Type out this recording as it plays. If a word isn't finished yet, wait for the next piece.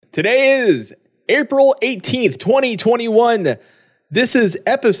Today is April 18th, 2021. This is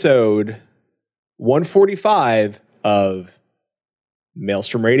episode 145 of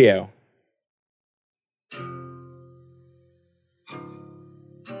Maelstrom Radio.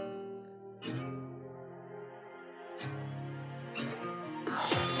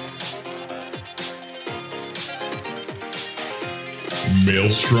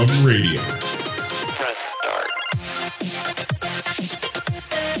 Maelstrom Radio. Press start.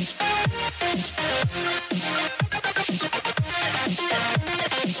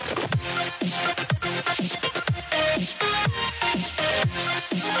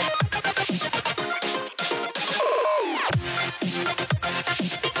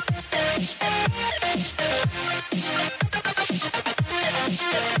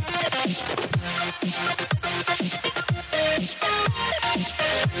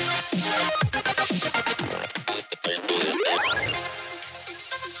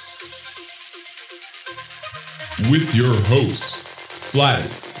 With your hosts,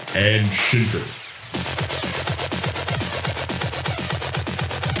 Gladys and Shinker.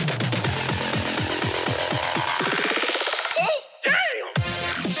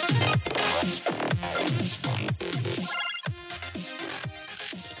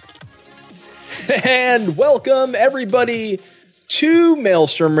 And welcome everybody to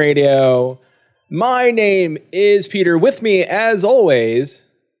Maelstrom Radio. My name is Peter. With me, as always,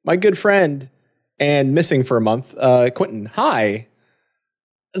 my good friend and missing for a month, Quentin. Hi.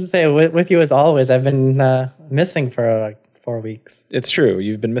 I was say with you as always. I've been missing for like 4 weeks. It's true.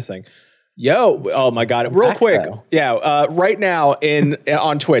 You've been missing. Yo, oh my God. Real quick. Though. Yeah. Right now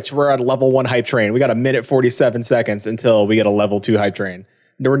on Twitch, we're at a level 1 hype train. We got a minute 47 seconds until we get a level 2 hype train.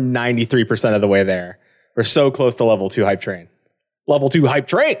 We're 93% of the way there. We're so close to level 2 hype train. Level 2 hype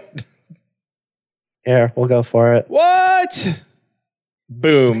train. Here, we'll go for it. What?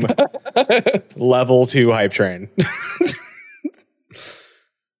 Boom. Level 2 hype train.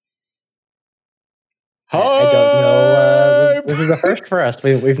 I don't know. This is the first for us.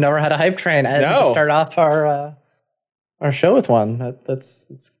 We've never had a hype train. And No. to start off our show with one.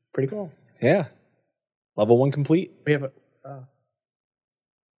 That's pretty cool. Yeah. Level 1 complete. We have We're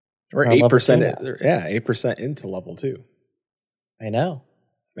We're on level 8%. 2 Yeah, 8% into level 2. I know.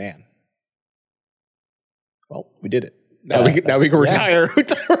 Man. Well, we did it. Now we can retire.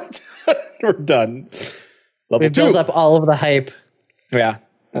 We're done. Level We've 2. built up all of the hype. Yeah,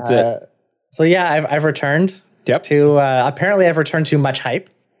 that's it. So yeah, I've returned Yep. to. Apparently, I've returned to much hype.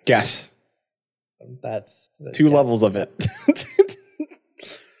 Yes. That's 2 levels of it.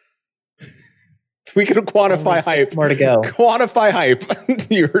 We can quantify hype. More to go. Quantify hype.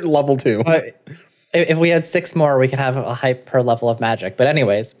 You're level 2. But if we had 6 more, we could have a hype per level of magic. But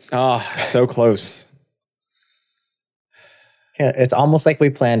anyways, Oh, so close. yeah, it's almost like we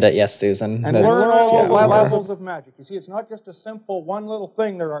planned it. Yes, Susan. And That's- learn all yeah, the we're- levels of magic. You see, it's not just a simple one little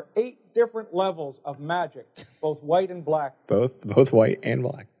thing. There are 8 different levels of magic, both white and black. Both white and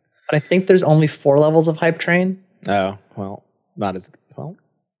black. But I think there's only 4 levels of hype train. Oh, well, not as well.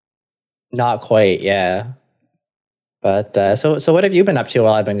 Not quite, yeah. But so what have you been up to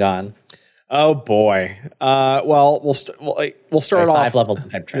while I've been gone? Oh boy. Well, we'll start There's off 5 levels of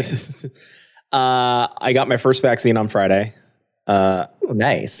hype train. I got my first vaccine on Friday. Oh,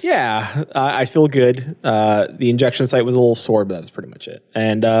 nice. Yeah, I feel good. The injection site was a little sore, but that's pretty much it.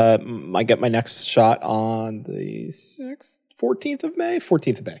 And I get my next shot on the 14th of May.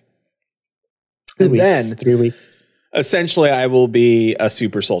 3 And weeks, then 3 weeks. essentially I will be a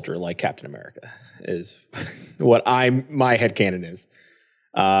super soldier like Captain America is what my headcanon is.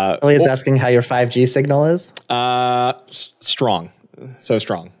 Ellie is asking how your 5G signal is. Strong. So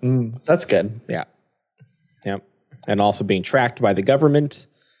strong. That's good. Yeah. Yep. And also being tracked by the government.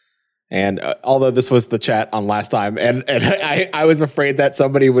 And although this was the chat on last time, and I was afraid that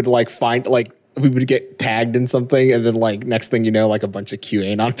somebody would we would get tagged in something, and then next thing you know, a bunch of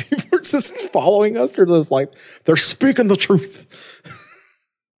QAnon people are just following us. They're just they're speaking the truth.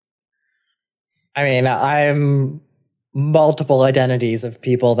 I mean, I'm multiple identities of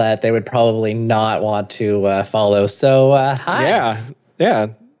people that they would probably not want to follow. So hi. Yeah.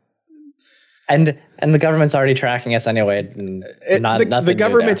 And the government's already tracking us anyway. And nothing The new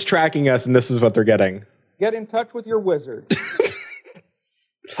government's tracking us, and this is what they're getting. Get in touch with your wizard.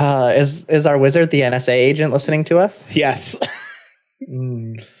 there. Is our wizard the NSA agent listening to us? Yes.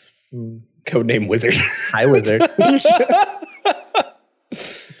 Codename Wizard. Hi, wizard.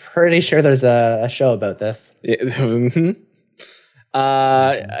 Pretty sure there's a show about this.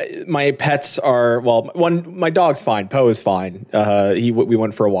 My pets are, my dog's fine. Poe is fine. We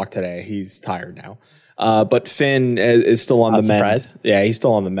went for a walk today. He's tired now. But Finn is still on Not the mend. surprised. Yeah, he's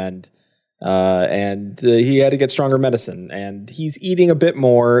still on the mend. And he had to get stronger medicine, and he's eating a bit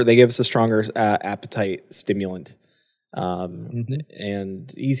more. They gave us a stronger appetite stimulant.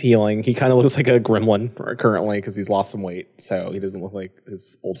 And he's healing. He kind of looks like a gremlin currently because he's lost some weight, so he doesn't look like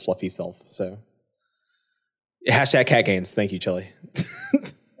his old fluffy self. So hashtag cat gains. Thank you, Chili.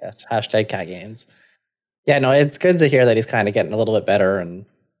 Yes, hashtag cat gains. Yeah, no, it's good to hear that he's kind of getting a little bit better and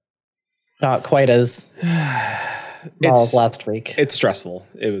not quite as small as last week. It's stressful.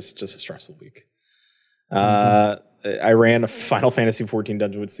 It was just a stressful week. I ran a Final Fantasy 14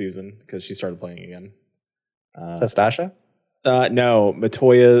 dungeon with Susan because she started playing again. Is that Stasha? No,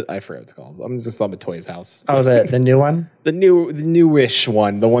 Matoya. I forget what it's called. I'm just on Matoya's house. Oh, the new one? The newish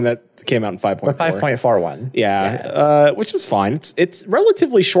one, the one that came out in 5.4. The 5.4 one. Yeah, which is fine. It's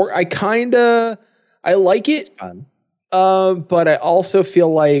relatively short. I like it. Fun. But I also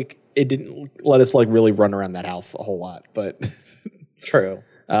feel like it didn't let us like really run around that house a whole lot. But True.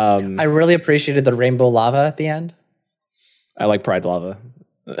 I really appreciated the rainbow lava at the end. I like Pride Lava.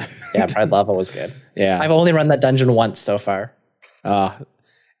 Yeah, Pride Lava was good. Yeah, I've only run that dungeon once so far. I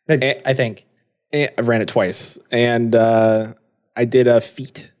think. I ran it twice, and I did a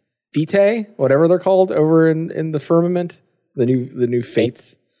fete, whatever they're called, over in the firmament. The new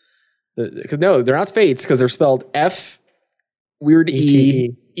fates. Because no, they're not fates because they're spelled F weird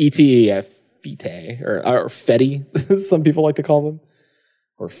E E-T-E, fete or fetty. Some people like to call them,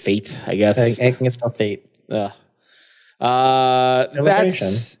 or fate, I guess. I think it's still fate.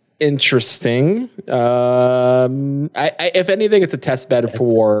 That's interesting. If anything, it's a test bed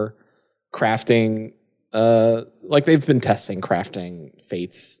for crafting. Like they've been testing crafting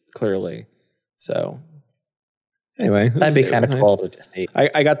fates clearly. So anyway, That'd be kind of cool to see.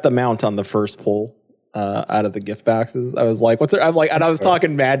 I got the mount on the first pull out of the gift boxes. I was like, "What's?" I'm like, and I was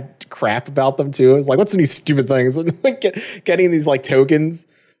talking mad crap about them too. I was like, "What's these stupid things?" And like getting these like tokens.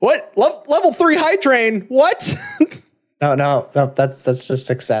 What level 3 high train? What? No, that's just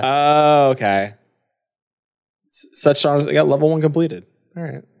success. Oh, okay. Such strong. I got level 1 completed. All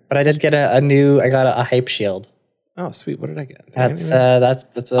right. But I did get I got a hype shield. Oh, sweet. What did I get? I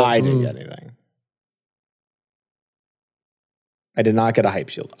didn't get anything. I did not get a hype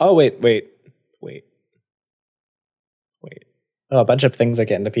shield. Oh, wait. Oh, a bunch of things are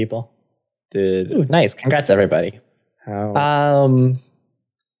getting to people. Ooh, Nice. Congrats, everybody. How?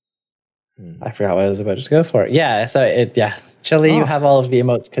 I forgot what I was about to go for. Yeah, Chili, you have all of the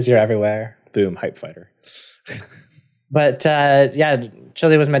emotes because you're everywhere. Boom, hype fighter. But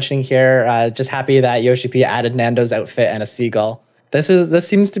Chili was mentioning here, just happy that Yoshi P added Nando's outfit and a seagull. This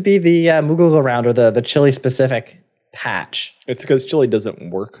seems to be the Moogle round or the Chili specific patch. It's because Chili doesn't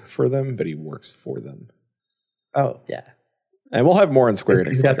work for them, but he works for them. Oh yeah, and we'll have more on Square Enix.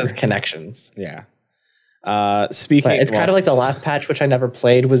 He's got those connections. Yeah. Speaking, but it's kind of like the last patch, which I never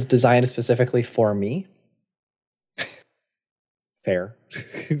played, was designed specifically for me. Fair.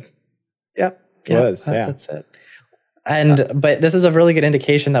 Yep. That's it. But this is a really good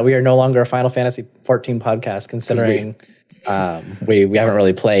indication that we are no longer a Final Fantasy 14 podcast, considering we haven't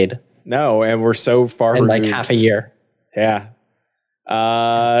really played. No, and we're so far in removed. like half a year. Yeah.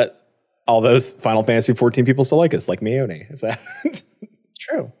 All those Final Fantasy 14 people still like us, like Mione. Is that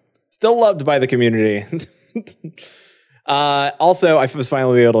true? Still loved by the community. Also, I was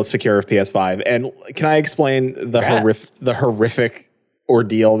finally able to secure a PS5. And can I explain the horrific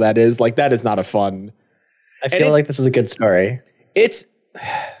ordeal that is? Like, that is not a fun. I feel like this is a good story. It's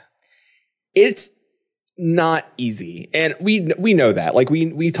not easy, and we know that. Like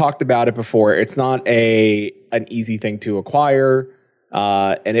we talked about it before. It's not an easy thing to acquire.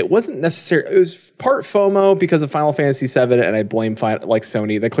 And it wasn't necessarily, it was part FOMO because of Final Fantasy VII, and I blame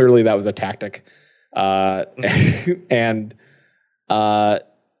Sony. That clearly that was a tactic. And or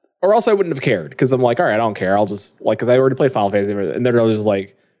else I wouldn't have cared, because I'm like, all right, I don't care. I'll just because I already played Final Fantasy, and they're just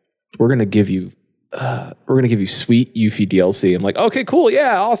like, we're gonna give you sweet Yuffie DLC. I'm like, okay, cool,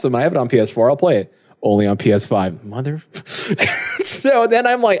 yeah, awesome. I have it on PS4. I'll play it. Only on PS5, mother. So then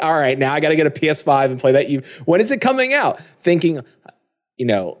I'm like, all right, now I got to get a PS5 and play that. When is it coming out? Thinking,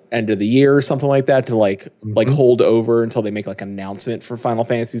 end of the year or something like that to like hold over until they make like an announcement for Final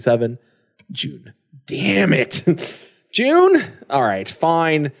Fantasy VII. June. Damn it. June? All right,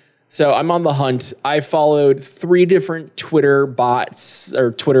 fine. So I'm on the hunt. I followed 3 different Twitter bots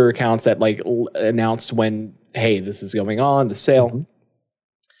or Twitter accounts that announced when, hey, this is going on, the sale. Mm-hmm.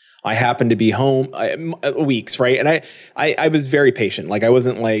 I happened to be home weeks, right? And I was very patient. Like, I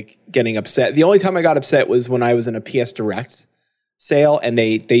wasn't getting upset. The only time I got upset was when I was in a PS Direct sale, and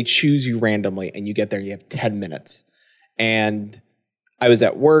they choose you randomly, and you get there, you have 10 minutes. And I was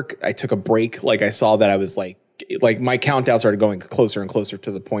at work. I took a break. Like I saw that I was like my countdown started going closer and closer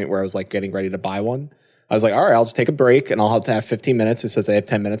to the point where I was like getting ready to buy one. I was like, all right, I'll just take a break and I'll have to have 15 minutes. It says I have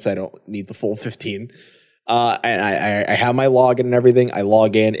 10 minutes. I don't need the full 15. And I have my login and everything. I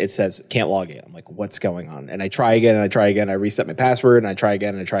log in. It says can't log in. I'm like, what's going on? And I try again and I try again. I reset my password and I try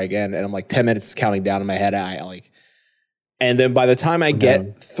again and I try again. And I'm like 10 minutes is counting down in my head. And then by the time I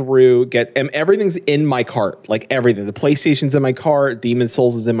get through, and everything's in my cart, like everything. The PlayStation's in my cart, Demon's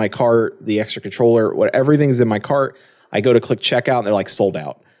Souls is in my cart, the extra controller, everything's in my cart. I go to click checkout and they're like sold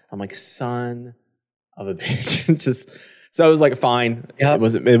out. I'm like, son of a bitch. So I was like, fine. Yep.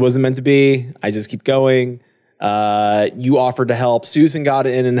 It wasn't meant to be. I just keep going. You offered to help. Susan got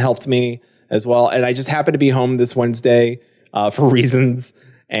in and helped me as well. And I just happened to be home this Wednesday for reasons.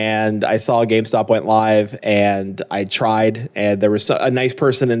 And I saw GameStop went live, and I tried, and there was a nice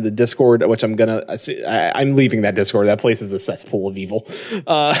person in the Discord, which I'm leaving that Discord. That place is a cesspool of evil.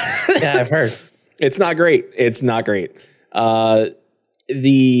 Yeah, I've heard. It's not great. It's not great. I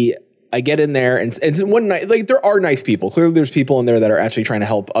get in there, and one night, like there are nice people. Clearly, there's people in there that are actually trying to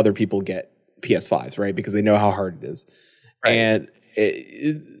help other people get PS5s, right? Because they know how hard it is. Right.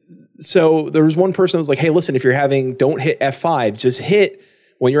 And so there was one person who was like, "Hey, listen, if you're don't hit F5, just hit."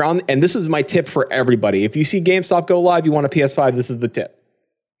 When you're on, and this is my tip for everybody. If you see GameStop go live, you want a PS5, this is the tip.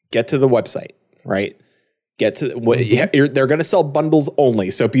 Get to the website, right? They're going to sell bundles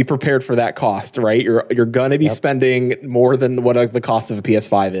only, so be prepared for that cost, right? You're going to be spending more than what the cost of a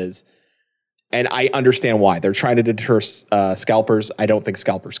PS5 is. And I understand why. They're trying to deter scalpers. I don't think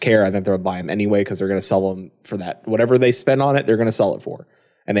scalpers care. I think they'll buy them anyway because they're going to sell them for that. Whatever they spend on it, they're going to sell it for.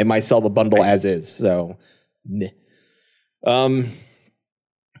 And they might sell the bundle as is. So,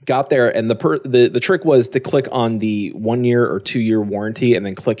 got there, and the trick was to click on the 1 year or 2 year warranty and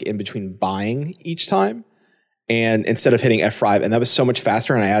then click in between buying each time, and instead of hitting F5, and that was so much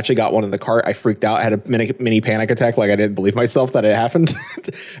faster. And I actually got one in the cart. I freaked out. I had a mini panic attack. Like I didn't believe myself that it happened.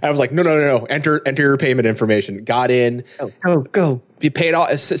 And I was like, no. Enter your payment information. Got in. Go. Be paid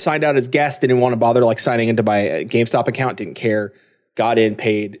out. Signed out as guest. Didn't want to bother like signing into my GameStop account. Didn't care. Got in,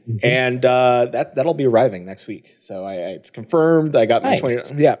 paid, and that'll be arriving next week. So it's confirmed. I got my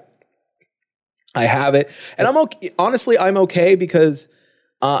 20. Yeah, I have it, and I'm okay. Honestly, I'm okay because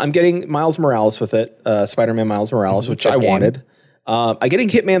I'm getting Miles Morales with it, Spider-Man Miles Morales, which I wanted. I'm getting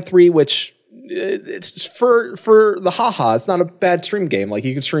Hitman 3, which it's just for the haha. It's not a bad stream game. Like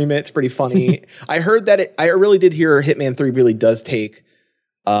you can stream it. It's pretty funny. I heard that I really did hear Hitman 3 really does take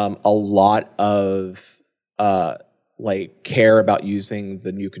a lot of like care about using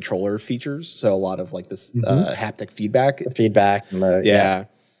the new controller features. So a lot of like this haptic feedback. Yeah.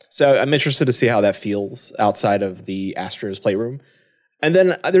 So I'm interested to see how that feels outside of the Astro's Playroom. And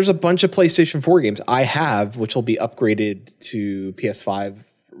then there's a bunch of PlayStation 4 games I have, which will be upgraded to PS5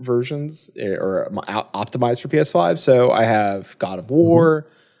 versions or optimized for PS5. So I have God of War.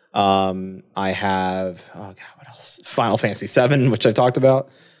 I have, what else? Final Fantasy 7, which I talked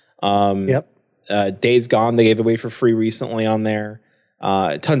about. Days Gone, they gave away for free recently on there.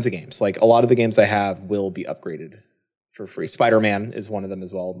 Tons of games. Like a lot of the games I have will be upgraded for free. Spider-Man is one of them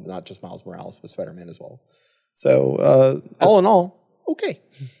as well. Not just Miles Morales, but Spider-Man as well. So all in all, okay.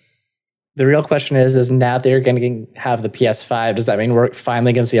 The real question is now they're going to have the PS5, does that mean we're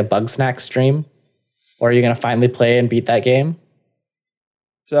finally going to see a Bugsnax stream? Or are you going to finally play and beat that game?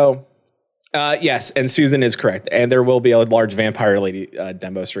 So, yes, and Susan is correct. And there will be a large Vampire Lady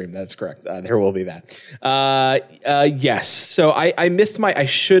demo stream. That's correct. There will be that. Yes. So I missed I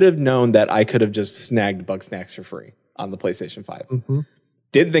should have known that I could have just snagged Bugsnax for free on the PlayStation 5.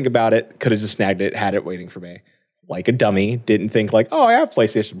 Didn't think about it. Could have just snagged it, had it waiting for me. Like a dummy. Didn't think like, oh, I have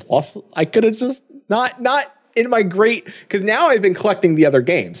PlayStation Plus. I could have just not in my because now I've been collecting the other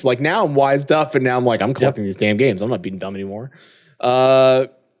games. Like now I'm wised up and now I'm like, I'm collecting these damn games. I'm not being dumb anymore.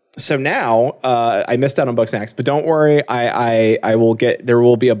 So now I missed out on Bugsnax, but don't worry. I will there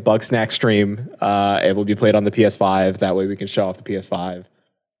will be a Bugsnax stream. It will be played on the PS5. That way we can show off the PS5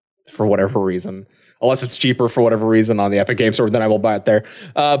 for whatever reason. Unless it's cheaper for whatever reason on the Epic Games Store, then I will buy it there.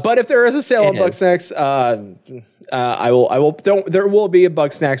 But if there is a sale on Bugsnax, there will be a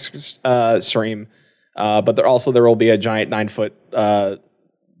Bugsnax stream. But there will be a giant 9-foot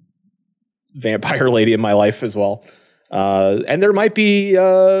vampire lady in my life as well. And there might be,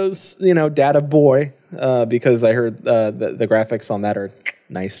 Data Boy, because I heard the graphics on that are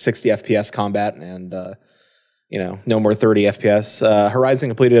nice, 60 FPS combat and, no more 30 FPS. Horizon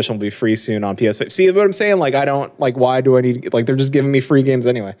Complete Edition will be free soon on PS5. See what I'm saying? Like, I don't, like, why do I need, like, they're just giving me free games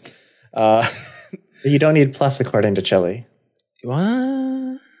anyway. You don't need Plus according to Chili.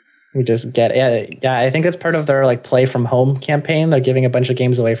 What? We just get yeah. I think it's part of their like play from home campaign. They're giving a bunch of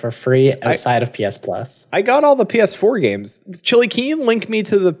games away for free outside of PS Plus. I got all the PS4 games. Chili, can you link me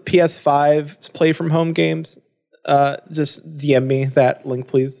to the PS5 play from home games? Just DM me that link,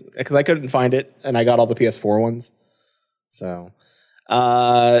 please, because I couldn't find it, and I got all the PS4 ones. So,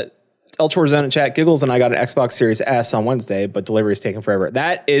 El Zone in chat giggles, and I got an Xbox Series S on Wednesday, but delivery is taking forever.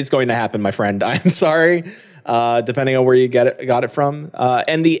 That is going to happen, my friend. I'm sorry. Depending on where you got it from,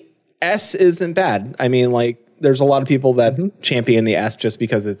 and the S isn't bad. I mean, like, there's a lot of people that champion the S just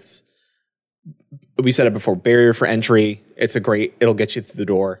because it's, we said it before, barrier for entry. It'll get you through the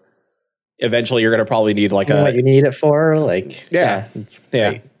door. Eventually, you're going to probably need like what you need it for. Like, it's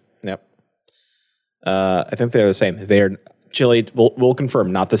great. Yep. I think they're the same. They're Chili. We'll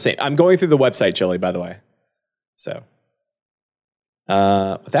confirm, not the same. I'm going through the website, Chili, by the way. So,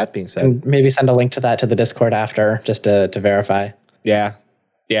 with that being said, and maybe send a link to that to the Discord after, just to verify. Yeah.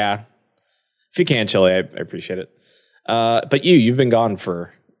 If you can, Chili, I appreciate it. But you've been gone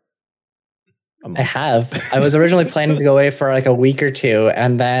for a month. I have. I was originally planning to go away for like a week or two,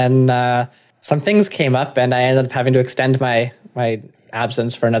 and then some things came up, and I ended up having to extend my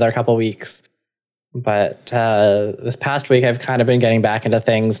absence for another couple weeks. But this past week, I've kind of been getting back into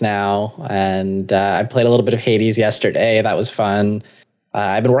things now, and I played a little bit of Hades yesterday. That was fun.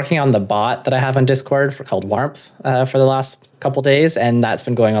 I've been working on the bot that I have on Discord called Warmth for the last couple days, and that's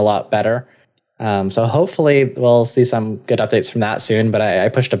been going a lot better. So hopefully we'll see some good updates from that soon, but I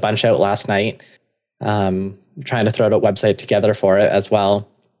pushed a bunch out last night, trying to throw a website together for it as well.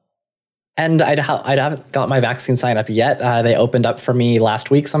 And I haven't got my vaccine sign up yet. They opened up for me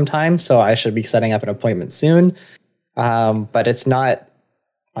last week sometime, so I should be setting up an appointment soon. But it's not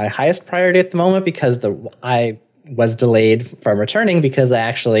my highest priority at the moment because I was delayed from returning because I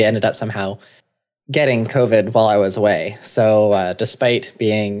actually ended up somehow getting COVID while I was away. So despite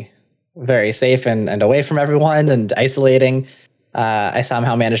being very safe and away from everyone and isolating, I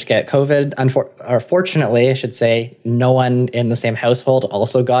somehow managed to get COVID. Fortunately, I should say, no one in the same household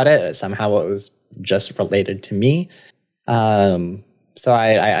also got it. Somehow it was just related to me. So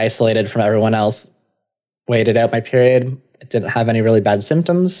I isolated from everyone else, waited out my period. I didn't have any really bad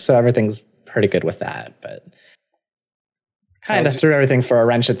symptoms, so everything's pretty good with that. But kind of threw everything for a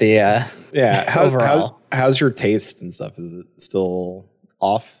wrench at the overall. How's your taste and stuff? Is it still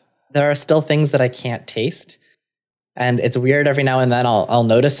off? There are still things that I can't taste. And it's weird, every now and then I'll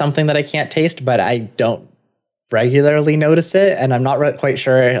notice something that I can't taste, but I don't regularly notice it. And I'm not quite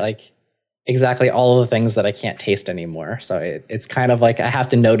sure like exactly all of the things that I can't taste anymore. So it's kind of like I have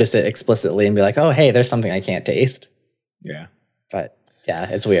to notice it explicitly and be like, oh, hey, there's something I can't taste. Yeah. But yeah,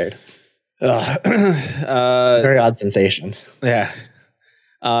 it's weird. Very odd sensation. Yeah.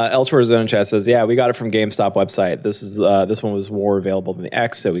 El Zone chat says, yeah, we got it from GameStop website. This one was more available than the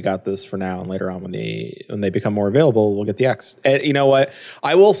X, so we got this for now. And later on, when they become more available, we'll get the X. And you know what?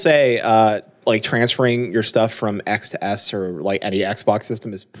 I will say, like transferring your stuff from X to S or like any Xbox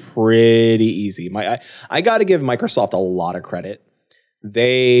system is pretty easy. I got to give Microsoft a lot of credit.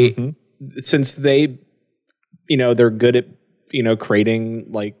 Since they, they're good at,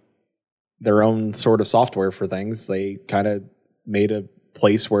 creating like their own sort of software for things. They kind of made a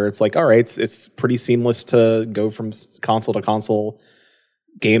place where it's like, all right, it's pretty seamless to go from console to console.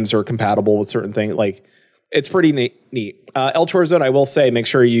 Games are compatible with certain things. Like, it's pretty neat. El Chorzone, I will say, make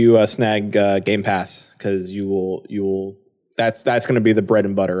sure you snag Game Pass, because you will. That's going to be the bread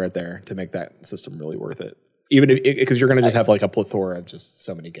and butter right there to make that system really worth it. Even because you're going to just have like a plethora of just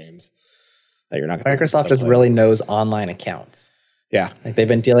so many games that you're not going to. Microsoft just really knows online accounts. Yeah, like they've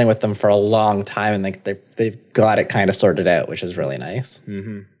been dealing with them for a long time, and like they've got it kind of sorted out, which is really nice.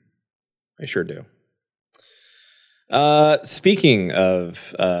 Mm-hmm. I sure do. Speaking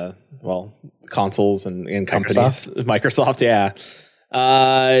of consoles and companies, Microsoft, yeah.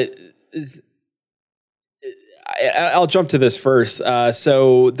 I'll jump to this first.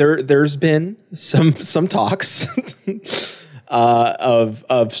 So there's been some talks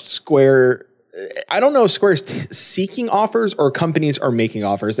of Square. I don't know if Square's seeking offers or companies are making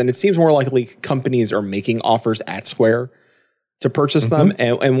offers, and it seems more likely companies are making offers at Square to purchase them,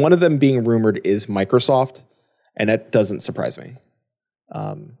 and one of them being rumored is Microsoft, and that doesn't surprise me.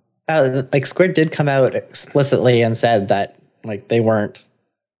 Like Square did come out explicitly and said that like they weren't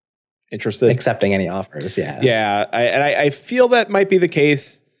interested accepting any offers. Yeah. I feel that might be the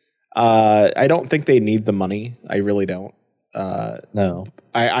case. I don't think they need the money. I really don't. No.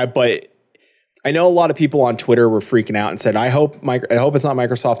 But I know a lot of people on Twitter were freaking out and said, I hope it's not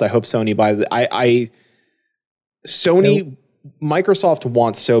Microsoft. I hope Sony buys it. Sony Microsoft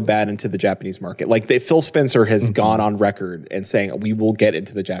wants so bad into the Japanese market. Like Phil Spencer has gone on record and saying we will get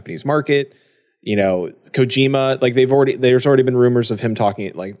into the Japanese market. You know, Kojima, like there's already been rumors of him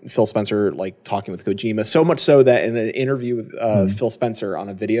talking, like Phil Spencer, like talking with Kojima. So much so that in an interview with Phil Spencer on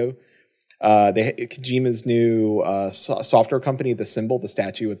a video, Kojima's new software company, the symbol, the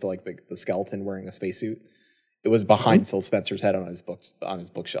statue with the skeleton wearing a spacesuit, it was behind Phil Spencer's head on his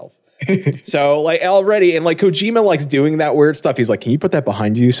bookshelf. So like already, and like Kojima likes doing that weird stuff. He's like, can you put that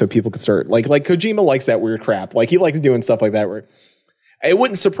behind you so people can start like Kojima likes that weird crap. Like he likes doing stuff like that where it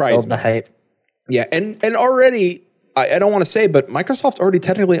wouldn't surprise me. The hype. Yeah, and already I don't want to say, but Microsoft already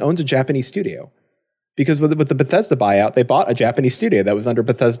technically owns a Japanese studio because with the Bethesda buyout, they bought a Japanese studio that was under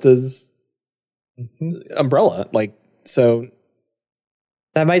Bethesda's umbrella. Like so,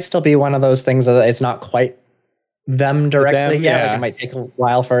 that might still be one of those things that it's not quite them directly yet. yeah. Like it might take a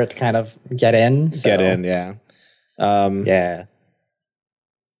while for it to kind of get in. So. Yeah. Yeah.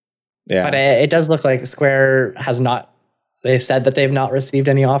 Yeah. But it does look like Square has not, they said that they've not received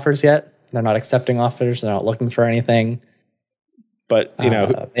any offers yet. They're not accepting offers. They're not looking for anything. But, you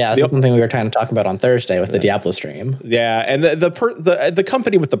know. That's something we were trying to talk about on Thursday with the Diablo stream. Yeah. And the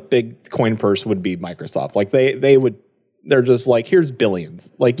company with the big coin purse would be Microsoft. Like they're just like, here's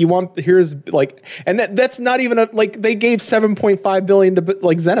billions. Like here's like, and that's not even they gave 7.5 billion to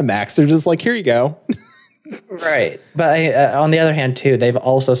like ZeniMax. They're just like, here you go. Right. But on the other hand, too, they've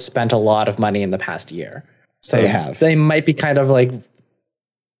also spent a lot of money in the past year. So they might be kind of like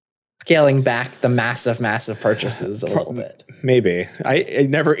scaling back the massive purchases a little bit. Maybe. You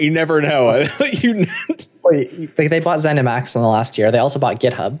never know. They bought ZeniMax in the last year. They also bought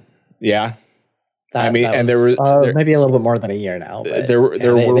GitHub. Yeah. There was maybe a little bit more than a year now. But they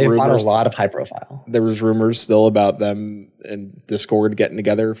bought a lot of high profile. There was rumors still about them and Discord getting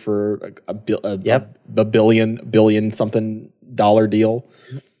together for a billion something dollar deal.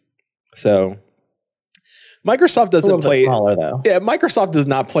 So Microsoft doesn't play. Smaller, though. Yeah, Microsoft does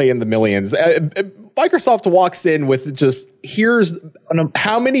not play in the millions. Microsoft walks in with just here's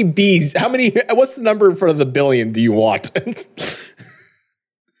how many B's, what's the number in front of the billion do you want?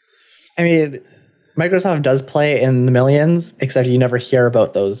 I mean, Microsoft does play in the millions, except you never hear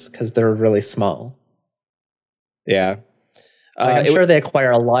about those because they're really small. Yeah. I'm sure they acquire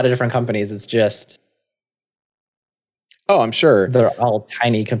a lot of different companies. It's just. Oh, I'm sure. They're all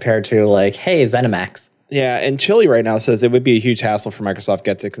tiny compared to like, hey, ZeniMax. Yeah, and Chili right now says it would be a huge hassle for Microsoft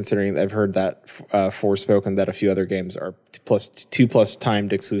Gets It, considering I've heard that Forspoken that a few other games are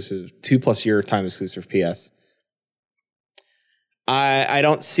 2+ year time exclusive PS. I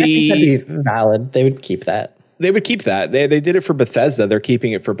don't see. I think that'd be valid. They would keep that. They would keep that. They did it for Bethesda. They're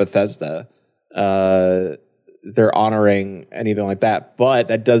keeping it for Bethesda. They're honoring anything like that, but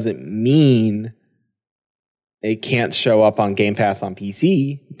that doesn't mean it can't show up on Game Pass on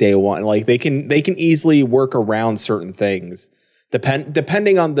PC day one. Like they can easily work around certain things.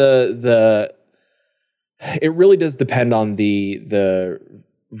 Depending on the it really does depend on the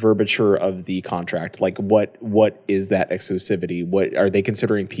verbiage of the contract. Like what is that exclusivity? What are they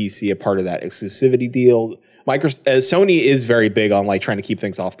considering PC a part of that exclusivity deal? Sony is very big on like trying to keep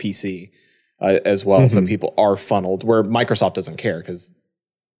things off PC as well. Some people are funneled where Microsoft doesn't care because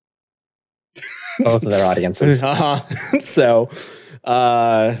both of their audiences. So,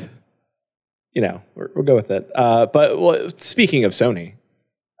 we'll go with it. But speaking of Sony,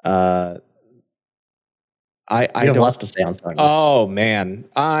 I have lots to say on Sony. Oh man,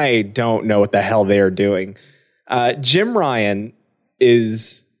 I don't know what the hell they are doing. Jim Ryan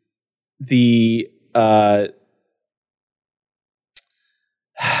is the how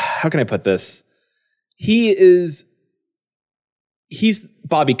can I put this? He's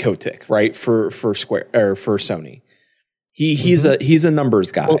Bobby Kotick, right? For Square or for Sony. He's a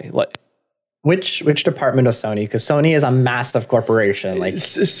numbers guy. Well, which department of Sony? Because Sony is a massive corporation. Like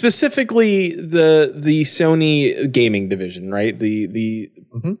specifically the Sony gaming division, right? The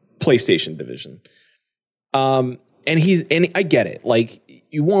PlayStation division. And I get it. Like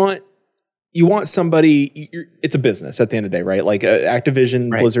you want somebody. It's a business at the end of the day, right? Like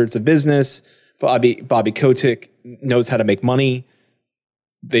Activision, right. Blizzard's a business. Bobby Kotick knows how to make money.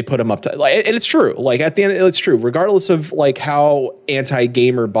 They put him up to like, and it's true. Like at the end, it's true. Regardless of like how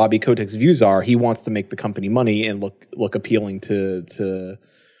anti-gamer Bobby Kotick's views are, he wants to make the company money and look appealing to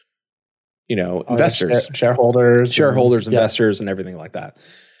investors, shareholders, investors, and everything like that.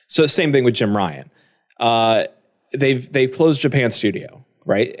 So same thing with Jim Ryan. They've closed Japan studio.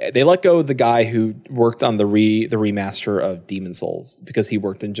 Right, they let go of the guy who worked on the remaster of Demon's Souls because he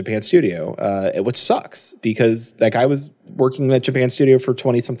worked in Japan Studio, which sucks because that guy was working at Japan Studio for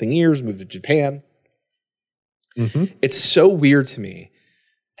 20-something years, moved to Japan. It's so weird to me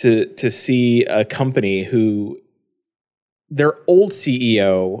to see a company who their old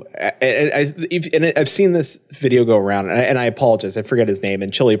CEO, and I've seen this video go around, and I apologize, I forget his name,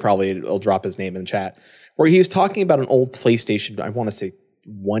 and Chili probably will drop his name in the chat, where he was talking about an old PlayStation, I want to say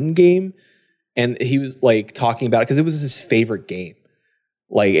 1 game, and he was like talking about it because it was his favorite game.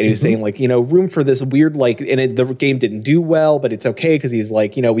 Like, and he was saying like, room for this weird, like, and the game didn't do well, but it's okay. Cause he's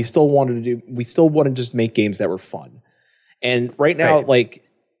like, we still want to just make games that were fun. And right now, like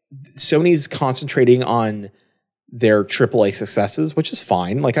Sony's concentrating on their AAA successes, which is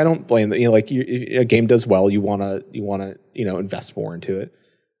fine. Like, I don't blame them. A game does well. You want to, invest more into it.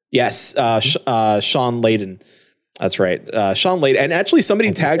 Yes. Sean Layden. That's right. Sean Layden. And actually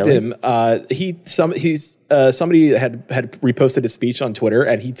somebody tagged him. Somebody had reposted his speech on Twitter,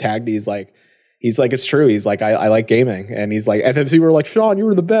 and he tagged, he's like, it's true. He's like, I like gaming. And he's like, FFC were like, Sean, you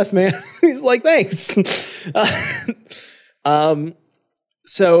were the best, man. He's like, thanks.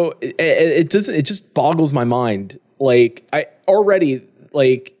 So it just boggles my mind. Like they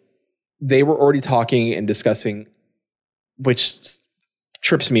were already talking and discussing, which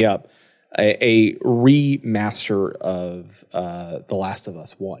trips me up, a remaster of The Last of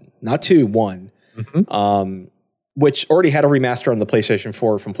Us 1, not 2, 1, which already had a remaster on the PlayStation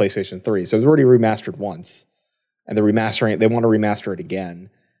 4 from PlayStation 3. So it was already remastered once, and they want to remaster it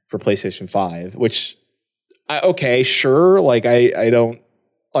again for PlayStation 5, which, okay, sure. Like I don't,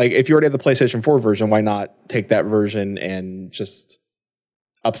 like, if you already have the PlayStation 4 version, why not take that version and just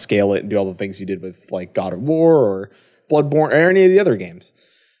upscale it and do all the things you did with like God of War or Bloodborne or any of the other games?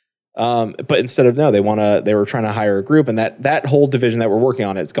 But instead of, no, they were trying to hire a group, and that whole division that we're working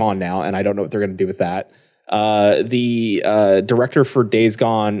on, it's gone now, and I don't know what they're going to do with that. The director for Days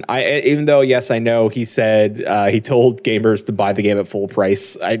Gone, even though, yes, I know he said he told gamers to buy the game at full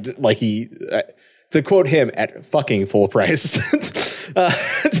price. To quote him, at fucking full price.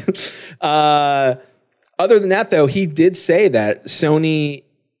 Other than that, though, he did say that Sony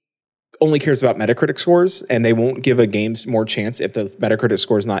only cares about Metacritic scores, and they won't give a game more chance if the Metacritic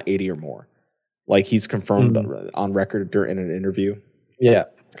score is not 80 or more. Like he's confirmed on record in an interview. Yeah,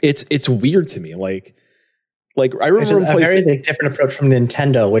 it's weird to me. Like I remember a very different approach from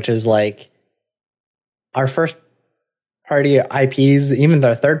Nintendo, which is like our first party IPs, even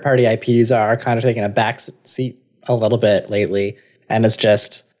their third party IPs are kind of taking a back seat a little bit lately, and it's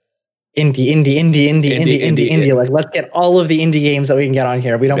just indie. Like, let's get all of the indie games that we can get on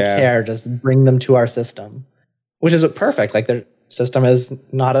here. We don't care. Just bring them to our system, which is perfect. Like, their system is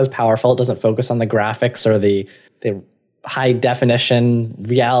not as powerful. It doesn't focus on the graphics or the high definition,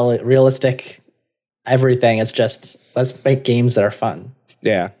 realistic everything. It's just, let's make games that are fun.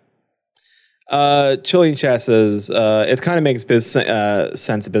 Yeah. Chilling Chat says, it kind of makes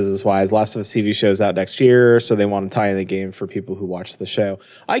sense business-wise. Last of Us TV show's out next year, so they want to tie in the game for people who watch the show.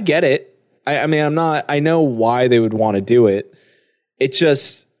 I get it. I mean, I know why they would want to do it. It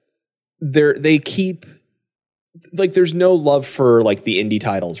just, they keep, like, there's no love for, like, the indie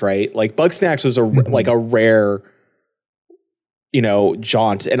titles, right? Like, Bugsnax was like a rare,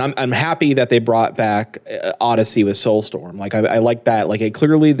 jaunt, and I'm happy that they brought back Odyssey with Soulstorm. Like, I like that. Like,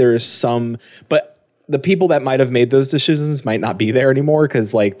 clearly there's some, but the people that might have made those decisions might not be there anymore,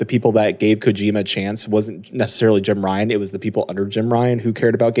 because like the people that gave Kojima a chance wasn't necessarily Jim Ryan. It was the people under Jim Ryan who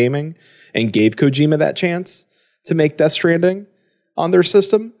cared about gaming and gave Kojima that chance to make Death Stranding on their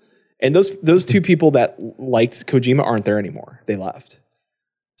system. And those two people that liked Kojima aren't there anymore. They left.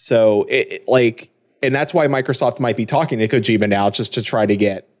 So and that's why Microsoft might be talking to Kojima now, just to try to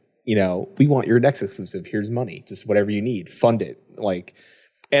get, we want your next exclusive. Here's money, just whatever you need, fund it. Like,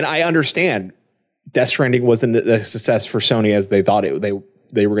 and I understand Death Stranding wasn't the success for Sony as they thought they were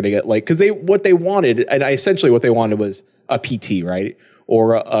going to get, like, because what they wanted, and essentially what they wanted was a PT, right,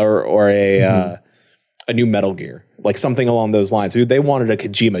 or a new Metal Gear, like something along those lines. They wanted a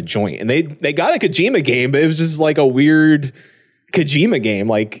Kojima joint, and they got a Kojima game, but it was just like a weird Kojima game,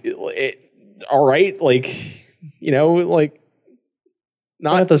 like all right, like, like,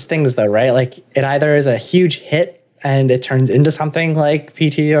 not one of those things though, right? Like, it either is a huge hit and it turns into something like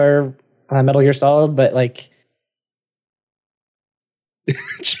PT or Metal Gear Solid, but like, if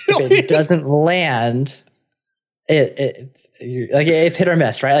it doesn't land, it's hit or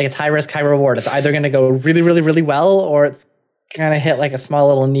miss, right? Like, it's high risk, high reward. It's either going to go really, really, really well, or it's going to hit like a small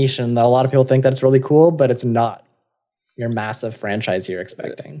little niche, and a lot of people think that's really cool, but it's not your massive franchise you're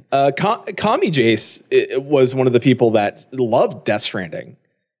expecting. Kami Jace was one of the people that loved Death Stranding.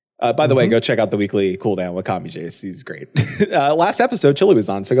 By the way, go check out the weekly cooldown with Kami Jace. He's great. Last episode, Chili was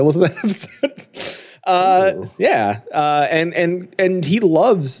on, so go listen to that episode. And he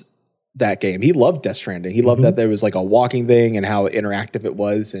loves that game. He loved Death Stranding. He loved that there was like a walking thing and how interactive it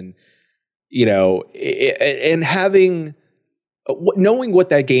was, and and having knowing what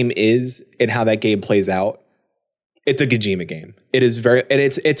that game is and how that game plays out. It's a Kojima game. It is very, and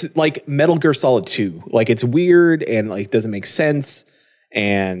it's like Metal Gear Solid 2. Like it's weird and like doesn't make sense.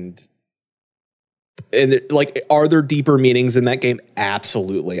 And like, are there deeper meanings in that game?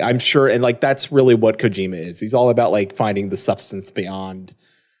 Absolutely. I'm sure. And like, that's really what Kojima is. He's all about like finding the substance beyond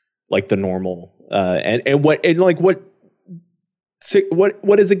like the normal. What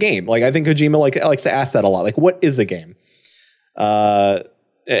is a game? Like, I think Kojima likes to ask that a lot. Like, what is a game?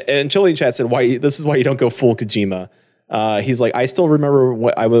 And Chili in chat said, this is why you don't go full Kojima. He's like, I still remember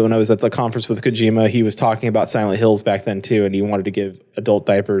when I was at the conference with Kojima, he was talking about Silent Hills back then too, and he wanted to give adult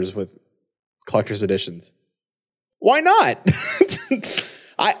diapers with collector's editions. Why not?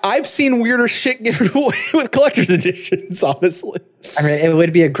 I've seen weirder shit given away with collector's editions, honestly. I mean, it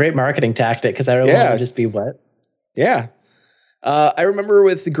would be a great marketing tactic because everyone would just be what? Yeah. I remember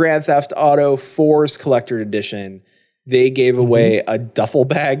with the Grand Theft Auto 4's collector edition, they gave away a duffel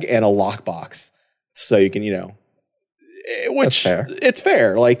bag and a lockbox. So you can, which it's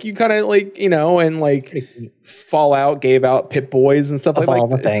fair. Like you kind of like, and like Fallout gave out Pip Boys and stuff like that. All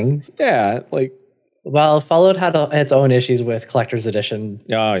the things. Yeah. Like, well, Fallout had its own issues with collector's edition.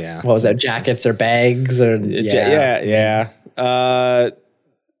 Oh yeah. What was that? Jackets or bags or yeah.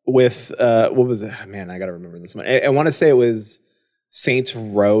 With what was it? Man, I gotta remember this one. I want to say it was Saints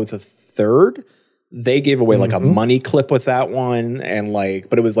Row the Third. They gave away like a money clip with that one, and like,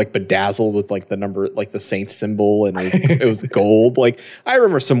 but it was like bedazzled with like the number, like the Saints symbol, and it was gold. Like I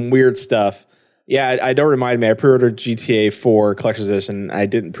remember some weird stuff. Yeah, I don't remind me. I pre-ordered GTA 4 collector's edition. I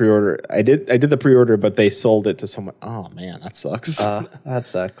didn't pre-order. I did the pre-order, but they sold it to someone. Oh man, that sucks. That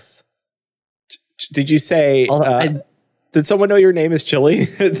sucks. Did you say? Did someone know your name is Chili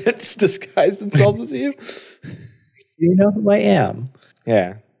that's disguised themselves as you? You know who I am.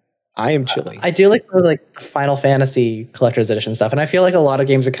 Yeah. I am Chili. I do like the Final Fantasy collector's edition stuff, and I feel like a lot of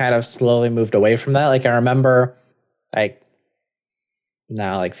games have kind of slowly moved away from that. Like I remember, like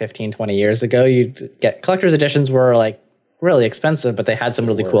 15, 20 years ago, you'd get collector's editions were like really expensive, but they had some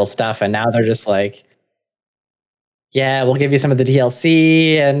really cool stuff, and now they're just like, yeah, we'll give you some of the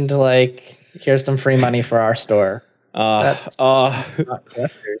DLC, and like here's some free money for our store. That's not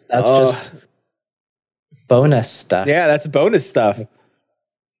collectors. That's just bonus stuff. Yeah, that's bonus stuff.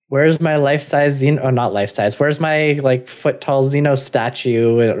 Where's my life-size Xeno? Oh, not life-size. Where's my foot-tall Xeno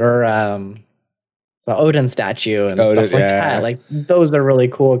statue or the Odin statue and stuff like that? Like those are really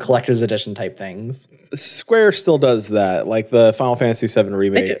cool collector's edition type things. Square still does that. Like the Final Fantasy VII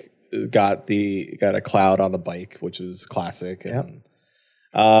remake got a cloud on the bike, which was classic. And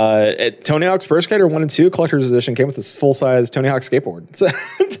Tony Hawk's Pro Skater 1 and 2 collector's edition came with this full-size Tony Hawk skateboard,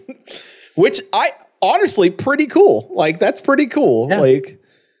 which I honestly pretty cool. Like that's pretty cool. Yeah. Like.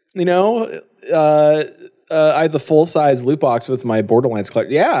 I had the full size loot box with my Borderlands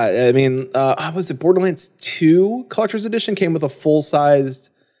collector. Yeah, I mean, was it Borderlands 2 collector's edition came with a full sized,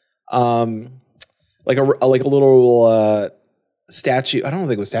 like a little statue. I don't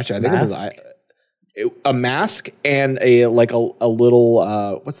think it was statue. I think it was a mask and a little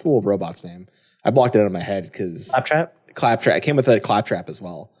what's the little robot's name? I blocked it out of my head because Claptrap. It came with a Claptrap as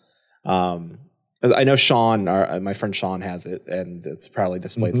well. I know Sean, my friend Sean, has it, and it's probably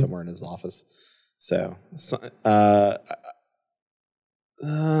displayed somewhere in his office. So that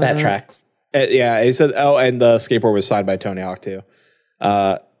tracks. Yeah, he said. Oh, and the skateboard was signed by Tony Hawk too.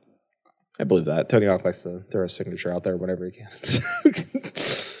 I believe that Tony Hawk likes to throw a signature out there whenever he can.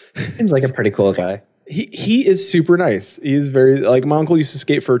 Seems like a pretty cool guy. He is super nice. He's very like my uncle used to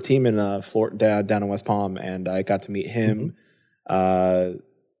skate for a team in Florida down in West Palm, and I got to meet him.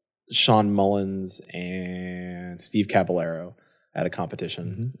 Sean Mullins and Steve Caballero at a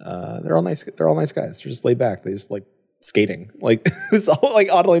competition. They're all nice. They're all nice guys. They're just laid back. They just like skating. Like it's all like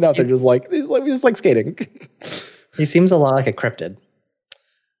oddly enough, they're just like we just like skating. He seems a lot like a cryptid.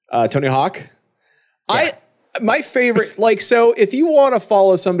 Tony Hawk. Yeah. My favorite. So if you want to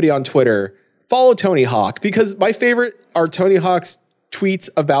follow somebody on Twitter, follow Tony Hawk because my favorite are Tony Hawk's tweets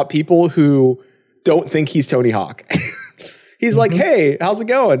about people who don't think he's Tony Hawk. He's like, hey, how's it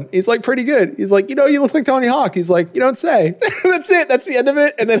going? He's like, pretty good. He's like, you look like Tony Hawk. He's like, you don't say. That's it. That's the end of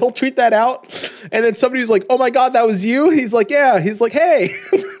it. And then he'll tweet that out. And then somebody was like, oh my God, that was you? He's like, yeah. He's like, hey.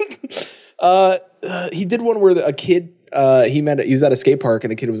 He did one where a kid, he was at a skate park and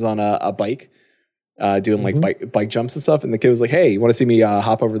the kid was on a bike doing like bike jumps and stuff. And the kid was like, hey, you want to see me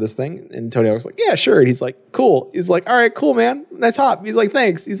hop over this thing? And Tony Hawk was like, yeah, sure. And he's like, cool. He's like, all right, cool, man. Nice hop. He's like,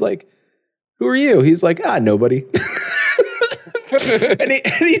 thanks. He's like, who are you? He's like, nobody. and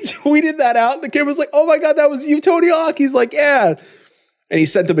he tweeted that out. And the kid was like, "Oh my god, that was you, Tony Hawk." He's like, "Yeah." And he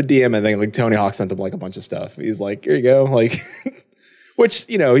sent him a DM, and then like Tony Hawk sent him like a bunch of stuff. He's like, "Here you go," like, which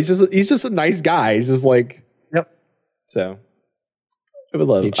he's just a nice guy. He's just like, Yep. So it was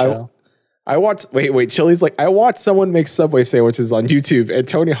love. Chill. I watched. Wait. Chili's like, I watched someone make Subway sandwiches on YouTube, and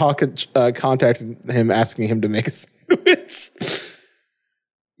Tony Hawk contacted him asking him to make a sandwich.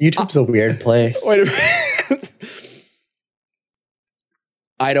 YouTube's a weird place. Wait a minute.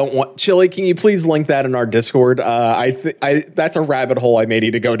 I don't want Chili. Can you please link that in our Discord? That's a rabbit hole I may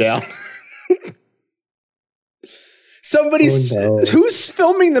need to go down. Somebody's who's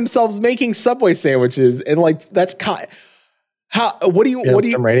filming themselves making Subway sandwiches, and like that's how. What do you?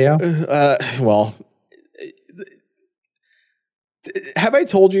 Radio. Well, have I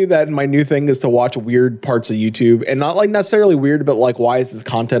told you that my new thing is to watch weird parts of YouTube, and not like necessarily weird, but like why is this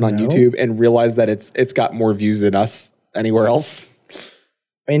content on YouTube, and realize that it's got more views than us anywhere else.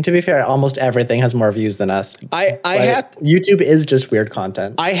 I mean, to be fair, almost everything has more views than us. YouTube is just weird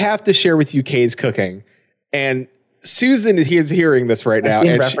content. I have to share with you Kay's cooking, and Susan is hearing this right now.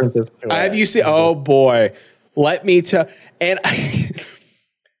 And references to it. Have you seen? Oh boy, let me tell. And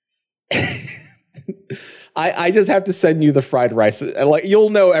I just have to send you the fried rice. Like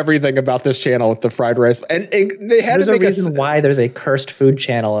you'll know everything about this channel with the fried rice. And they had there's to make a reason why there's a cursed food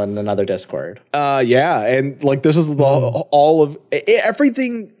channel in another Discord. Yeah, and like this is all of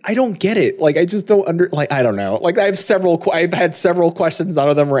everything. I don't get it. Like I just don't I don't know. Like I've had several questions. None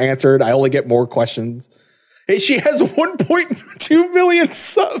of them were answered. I only get more questions. Hey, she has 1.2 million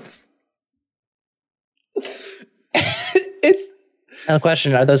subs. Now the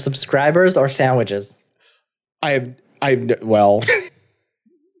question: are those subscribers or sandwiches? Well,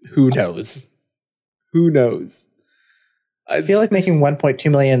 who knows? Who knows? I feel like making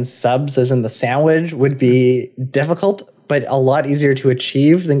 1.2 million subs as in the sandwich would be difficult, but a lot easier to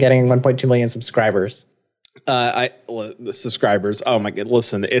achieve than getting 1.2 million subscribers. The subscribers. Oh my god!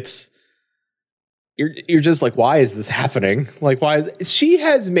 Listen, you're just like, why is this happening? Like, she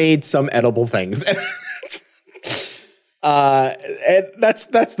has made some edible things. And that's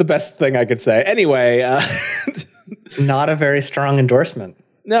the best thing I could say. Anyway, it's not a very strong endorsement.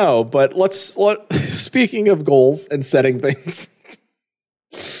 No, but speaking of goals and setting things,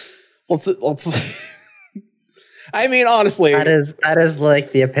 let's. I mean, honestly, that is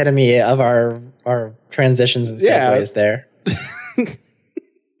like the epitome of our transitions and segues there.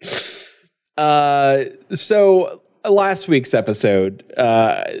 So last week's episode,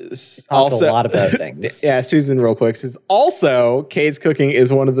 also a lot about things. Yeah, Susan, real quick, says also Kay's cooking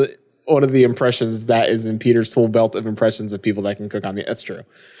is one of the impressions that is in Peter's tool belt of impressions of people that can cook on me. That's true.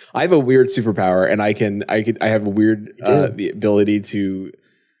 I have a weird superpower, and I have a weird the ability to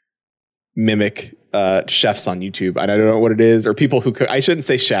mimic chefs on YouTube, and I don't know what it is, or people who cook. I shouldn't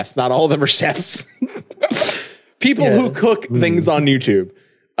say chefs. Not all of them are chefs. People who cook things on YouTube.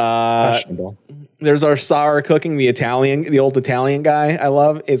 Questionable. There's our Sarah cooking, the old Italian guy I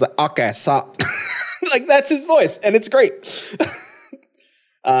love. He's like, okay, so like that's his voice, and it's great.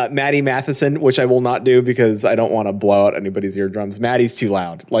 Maddie Matheson, which I will not do because I don't want to blow out anybody's eardrums. Maddie's too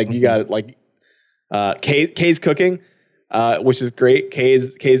loud. Like you got like Kay's cooking, which is great.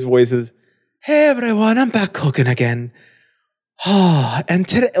 Kay's voice is, "Hey everyone, I'm back cooking again." Oh, and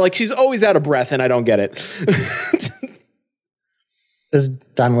today, like she's always out of breath, and I don't get it. Is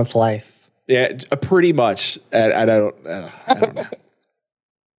done with life. Yeah, pretty much. I don't know.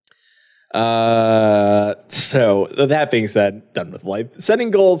 So that being said, done with life.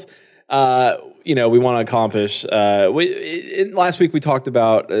 Setting goals. We want to accomplish. Last week we talked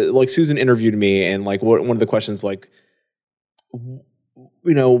about like Susan interviewed me, and like one of the questions like,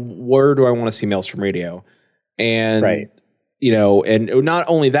 where do I want to see Maelstrom Radio? And right. And not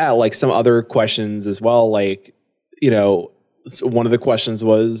only that, like some other questions as well. Like, one of the questions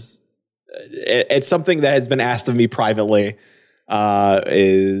was, it's something that has been asked of me privately,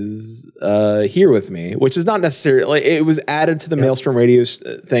 is Here With Me, which is not necessarily, like, it was added to the Maelstrom Radio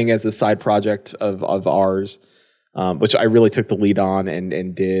thing as a side project of ours, which I really took the lead on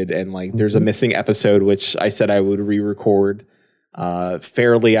and did. And like, there's a missing episode, which I said I would re-record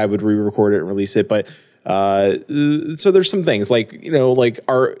fairly. I would re-record it and release it. But so there's some things like,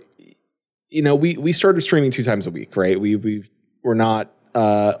 we started streaming 2 times a week, right? We're not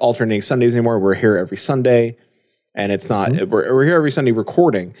alternating Sundays anymore. We're here every Sunday, and it's not we're here every Sunday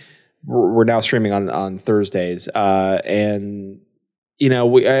recording. We're now streaming on Thursdays, and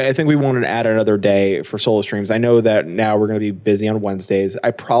I think we want to add another day for solo streams. I know that now we're going to be busy on Wednesdays.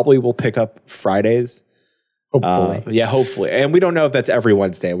 I probably will pick up Fridays. Hopefully. Hopefully. And we don't know if that's every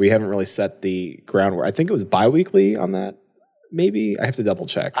Wednesday. We haven't really set the groundwork. I think it was bi-weekly on that. maybe I have to double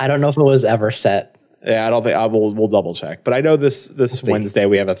check. I don't know if it was ever set. Yeah, I don't think we'll double check. But I know this Wednesday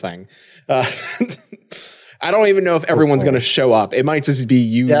we have a thing. I don't even know if everyone's going to show up. It might just be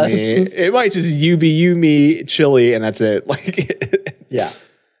you, me. It might just be you, me, Chili, and that's it. Like, yeah.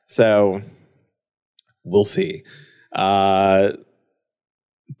 So we'll see. But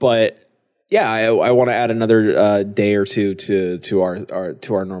yeah, I want to add another day or two to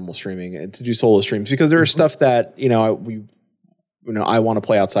our normal streaming and to do solo streams because there is stuff that I want to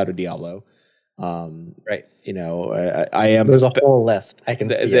play outside of Diablo. Right. I am. There's a whole list. I can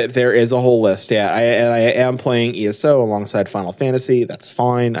see it. There is a whole list. Yeah. I am playing ESO alongside Final Fantasy. That's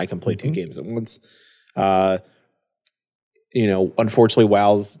fine. I can play two games at once. Unfortunately,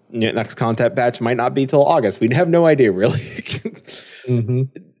 WoW's next content batch might not be till August. We have no idea really. And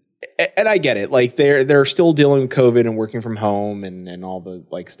I get it. Like they're still dealing with COVID and working from home and all the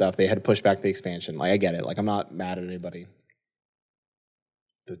like stuff. They had to push back the expansion. Like I get it. Like I'm not mad at anybody.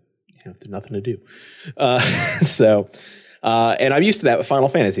 There's nothing to do. And I'm used to that with Final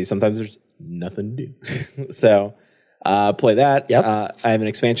Fantasy. Sometimes there's nothing to do. So play that. Yep. I have an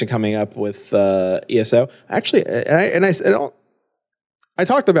expansion coming up with ESO. Actually, I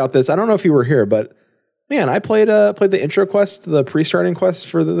talked about this. I don't know if you were here, but man, I played the intro quest, the pre-starting quest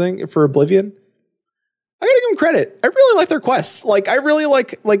for the thing for Oblivion. I gotta give them credit. I really like their quests. Like I really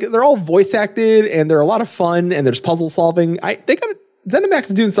like they're all voice acted and they're a lot of fun and there's puzzle solving. ZeniMax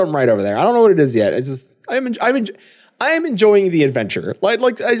is doing something right over there. I don't know what it is yet. It's just I am enjoying the adventure.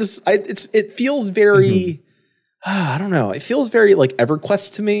 It feels very I don't know. It feels very like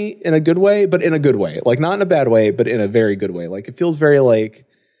EverQuest to me in a good way, but in a good way. Like not in a bad way, but in a very good way. Like it feels very like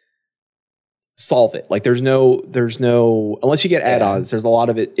solve it. Like there's no unless you get add-ons, there's a lot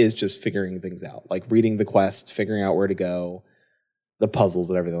of it is just figuring things out. Like reading the quest, figuring out where to go. The puzzles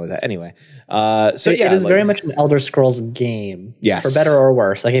and everything like that. Anyway, it is very much an Elder Scrolls game. Yes, for better or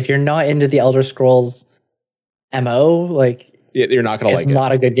worse. Like if you're not into the Elder Scrolls MO, you're not gonna like it. It's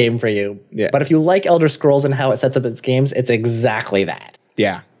not a good game for you. Yeah. But if you like Elder Scrolls and how it sets up its games, it's exactly that.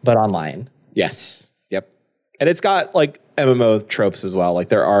 Yeah, but online. Yes. Yep. And it's got like MMO tropes as well. Like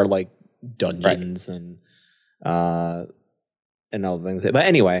there are like dungeons and all the things. But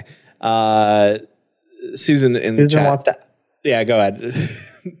anyway, Susan in the chat wants to. Yeah, go ahead.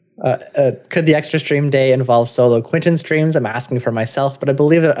 Could the extra stream day involve solo Quentin streams? I'm asking for myself, but I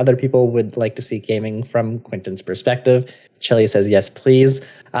believe that other people would like to see gaming from Quentin's perspective. Chili says, yes, please.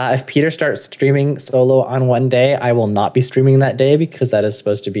 If Peter starts streaming solo on one day, I will not be streaming that day because that is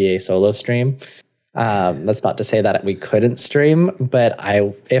supposed to be a solo stream. That's not to say that we couldn't stream, but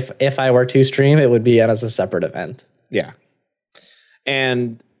if I were to stream, it would be as a separate event. Yeah.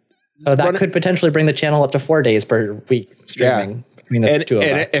 And so that could potentially bring the channel up to 4 days per week streaming between the two of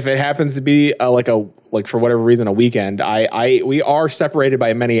us. If it happens to be like for whatever reason a weekend, we are separated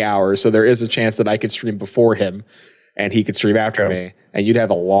by many hours, so there is a chance that I could stream before him, and he could stream after me, and you'd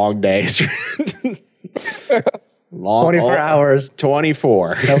have a long day. 24 hours.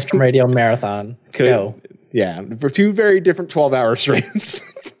 24. Maelstrom Radio Marathon. Go. Yeah, for two very different 12-hour streams.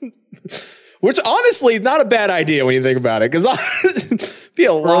 Which honestly, not a bad idea when you think about it, because be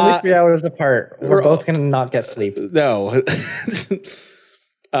a lot. We're only 3 hours apart. We're both gonna not get sleep. No.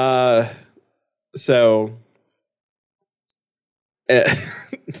 So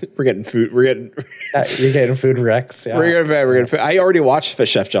we're getting food. You're getting food, Rex. Yeah. We're getting food. I already watched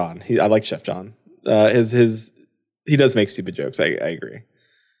Chef John. I like Chef John. He does make stupid jokes. I agree.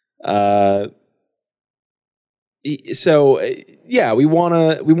 So yeah, we want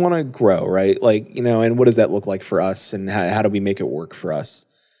to grow, right? Like, and what does that look like for us, and how do we make it work for us?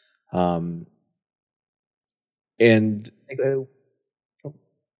 And go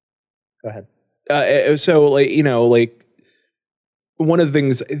ahead. So like one of the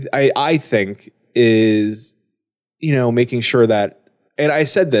things I think is, making sure that, and I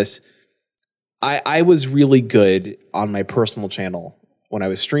said this, I was really good on my personal channel when I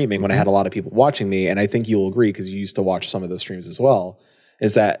was streaming, when I had a lot of people watching me, and I think you'll agree because you used to watch some of those streams as well,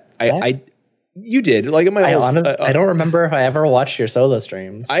 is that you did. Like I don't remember if I ever watched your solo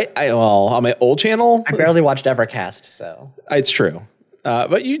streams. On my old channel, I barely watched Evercast, so it's true.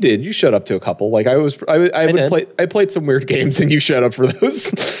 But you did. You showed up to a couple. Like I played some weird games, and you showed up for those.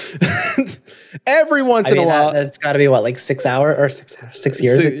 Every once in a while, it's got to be what, like 6 hours or 6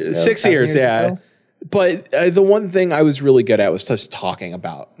 years. 6 years, yeah. Ago? But the one thing I was really good at was just talking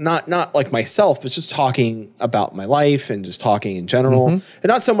about, not like myself, but just talking about my life and just talking in general, and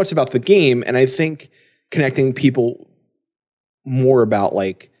not so much about the game. And I think connecting people more about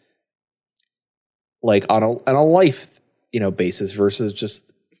like on a life, basis versus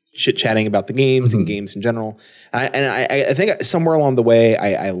just chit chatting about the games and games in general. I think somewhere along the way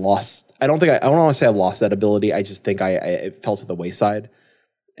I lost. I don't want to say I lost that ability. I just think it fell to the wayside,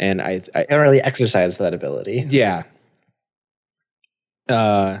 and I don't really exercise that ability. Yeah.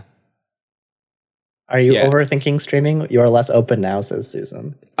 Are you overthinking streaming? You're less open now, says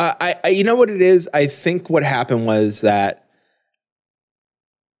Susan. I you know what it is? I think what happened was that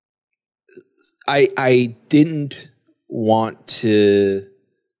I didn't want to.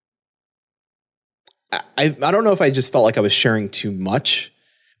 I don't know if I just felt like I was sharing too much,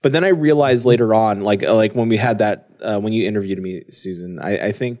 but then I realized later on, like when we had that when you interviewed me, Susan,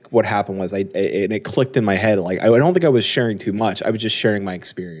 I think what happened was it clicked in my head. Like I don't think I was sharing too much. I was just sharing my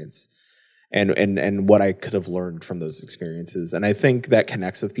experience and what I could have learned from those experiences. And I think that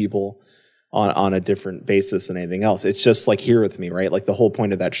connects with people on a different basis than anything else. It's just like Here With Me, right? Like the whole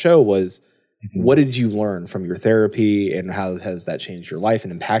point of that show was, what did you learn from your therapy, and how has that changed your life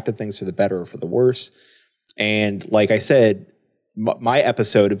and impacted things for the better or for the worse? And like I said, my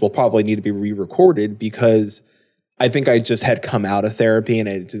episode will probably need to be re-recorded because I think I just had come out of therapy and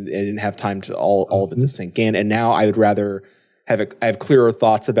I didn't have time to all of it to sink in. And now I would rather have clearer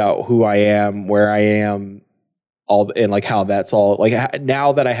thoughts about who I am, where I am, and like how that's all, like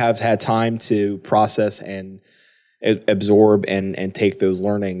now that I have had time to process and absorb and take those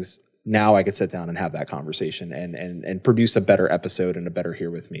learnings, now I could sit down and have that conversation and produce a better episode and a better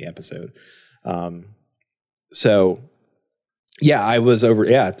Here With Me episode. So yeah, I was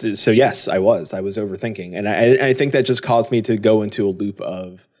so yes, I was overthinking. And I think that just caused me to go into a loop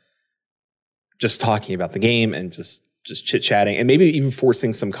of just talking about the game and just chit chatting and maybe even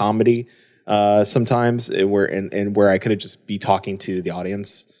forcing some comedy sometimes where I could have just be talking to the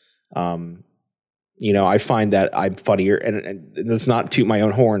audience. I find that I'm funnier, and let's not toot my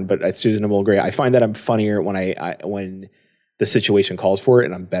own horn, but Susan will agree. I find that I'm funnier when the situation calls for it,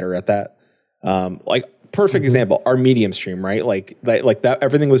 and I'm better at that. Like perfect example, our Medium stream, right? Like that,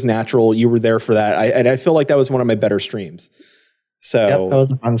 everything was natural. You were there for that, I feel like that was one of my better streams. So yep, that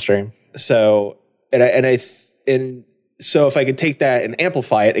was a fun stream. So so if I could take that and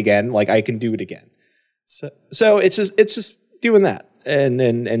amplify it again, like I can do it again. So it's just doing that.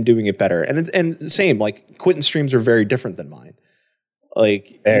 And doing it better. And same, like Quentin's streams are very different than mine.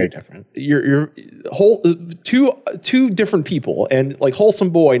 Like very different. You're whole two different people, and like wholesome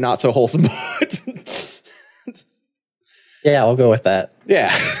boy, not so wholesome boy. Yeah, I'll go with that.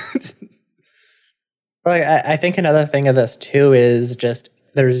 Yeah. Like I think another thing of this too is just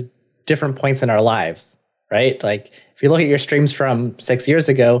there's different points in our lives, right? Like if you look at your streams from 6 years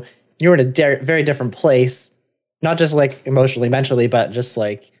ago, you were in a very different place. Not just like emotionally, mentally, but just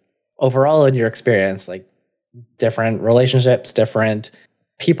like overall in your experience, like different relationships, different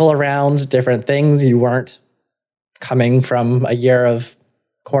people around, different things. You weren't coming from a year of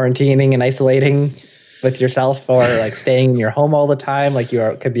quarantining and isolating with yourself or like staying in your home all the time. Like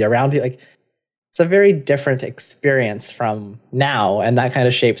could be around people. Like it's a very different experience from now. And that kind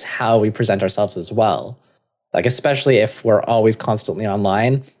of shapes how we present ourselves as well. Like, especially if we're always constantly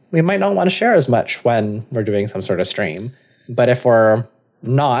online, we might not want to share as much when we're doing some sort of stream. But if we're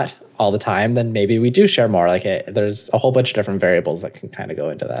not all the time, then maybe we do share more. Like there's a whole bunch of different variables that can kind of go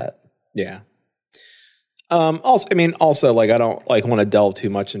into that. Yeah. Also, like I don't like want to delve too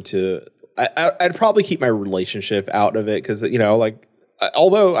much into. I'd probably keep my relationship out of it because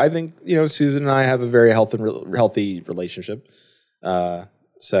although I think Susan and I have a very healthy relationship.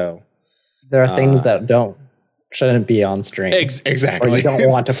 So there are things that shouldn't be on stream. Exactly. Or you don't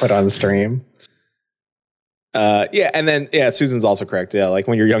want to put on stream. And then Susan's also correct. Yeah, like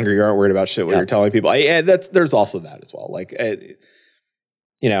when you're younger, you aren't worried about shit what you're telling people. There's also that as well. Like, I've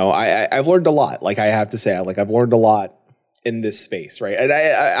learned a lot. Like I have to say, I've learned a lot in this space, right? And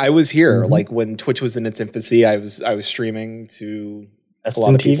I was here like when Twitch was in its infancy. I was streaming to a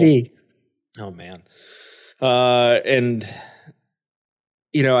lot of TV. People. Oh man, and.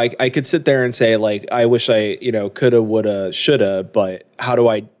 I could sit there and say, like, I wish I, coulda, woulda, shoulda, but how do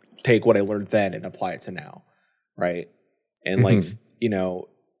I take what I learned then and apply it to now? Right. And I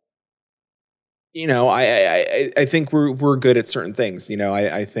think we're good at certain things.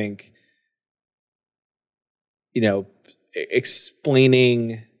 I think,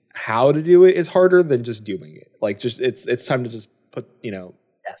 explaining how to do it is harder than just doing it. Like, it's time to just put,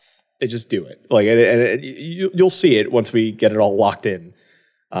 yes, just do it. Like, you'll see it once we get it all locked in.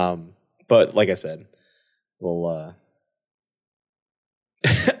 But like I said, we'll,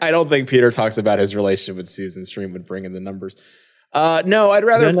 I don't think Peter talks about his relationship with Susan stream would bring in the numbers. No, I'd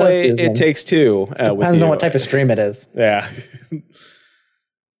rather play It Takes Two. Depends on what type of stream it is. Yeah.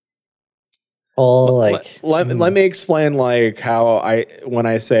 whole like. Let me explain like how when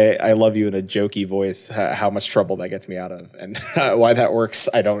I say I love you in a jokey voice, how much trouble that gets me out of, and why that works.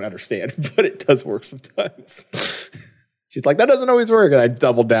 I don't understand, but it does work sometimes. She's like, that doesn't always work, and I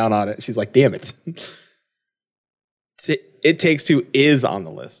doubled down on it. She's like, damn it. It Takes Two is on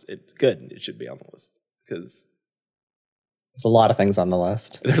the list. It's good. It should be on the list because there's a lot of things on the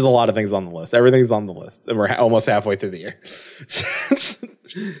list. There's a lot of things on the list. Everything's on the list, and we're almost halfway through the year.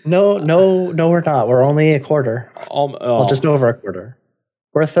 No, we're not. We're only a quarter. Well, just over a quarter.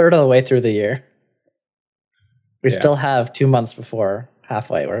 We're a third of the way through the year. We still have 2 months before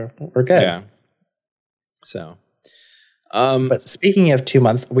halfway. We're good. Yeah. So, but speaking of 2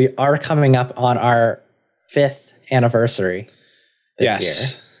 months, we are coming up on our 5th anniversary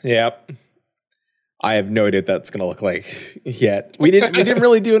this year. Yep. I have no idea what that's going to look like yet. We didn't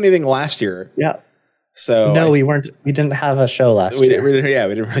really do anything last year. Yeah. So no, we didn't have a show last year. We didn't.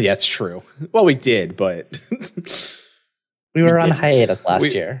 Yeah, it's true. Well, we did, but we were on hiatus last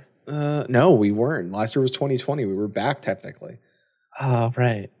year. No, we weren't. Last year was 2020. We were back technically. Oh,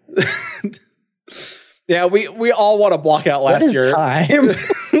 right. Yeah, we all want to block out last year. Time?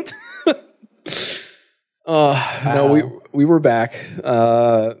 Wow. No, we were back.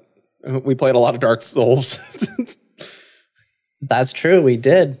 We played a lot of Dark Souls. That's true. We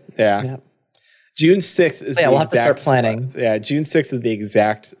did. Yeah. Yep. June 6th is we'll have to start planning. June 6th is the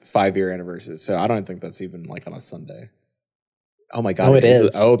exact 5-year anniversary. So I don't think that's even like on a Sunday. Oh my god, it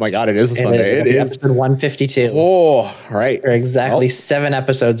is. Oh my god, it is a Sunday. It is episode 152. Oh, all right. We're exactly 7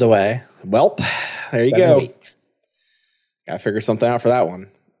 episodes away. Well, there you 7 go. weeks. Gotta figure something out for that one.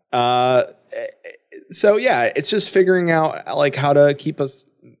 So yeah, it's just figuring out like how to keep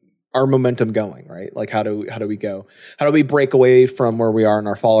our momentum going, right? Like how do we go? How do we break away from where we are in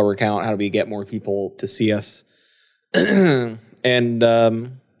our follower count? How do we get more people to see us? And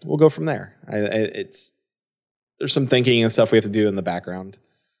we'll go from there. There's some thinking and stuff we have to do in the background,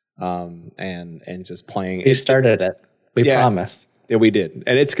 and just playing. We started it. We promised. Yeah, we did,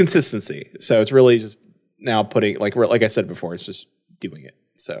 and it's consistency. So it's really just now putting like I said before, it's just doing it.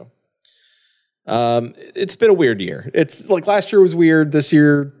 So. It's been a weird year. It's like last year was weird. This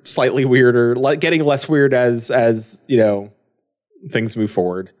year, slightly weirder, getting less weird as you know, things move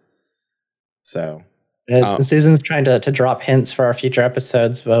forward. So Susan's trying to drop hints for our future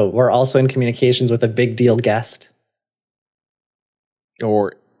episodes, but we're also in communications with a big deal guest.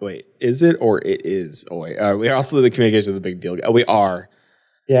 Or wait, is it or it is? Oh wait, we are also in the communication with a big deal. We are.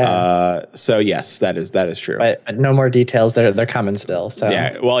 Yeah. So yes, that is true. But no more details. They're coming still. So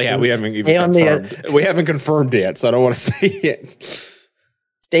yeah. Well, yeah, we haven't even confirmed. We haven't confirmed yet, so I don't want to say it.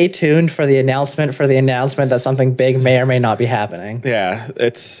 Stay tuned for the announcement that something big may or may not be happening. Yeah,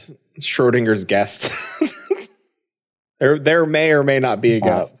 it's Schrodinger's guest. There may or may not be a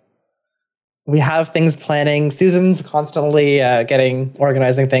guest. We have things planning. Susan's constantly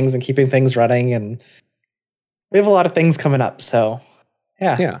organizing things and keeping things running, and we have a lot of things coming up. So.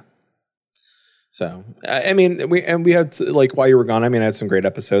 Yeah. So, I mean, we had like while you were gone, I mean, I had some great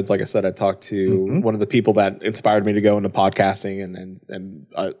episodes. Like I said, I talked to one of the people that inspired me to go into podcasting and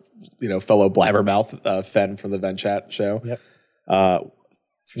fellow blabbermouth, Fen from the Vent Chat show. Yep.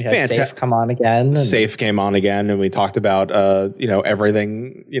 We had Safe come on again. Safe came on again, and we talked about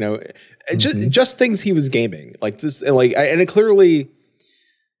everything, just things he was gaming, like this, and it clearly,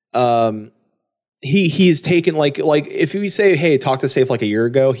 He's taken like if we say, hey, talk to Safe like a year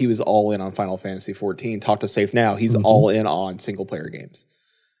ago, he was all in on Final Fantasy 14. Talk to Safe now, he's all in on single player games,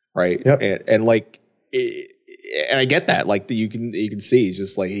 right? Yep. And I get that. Like you can see he's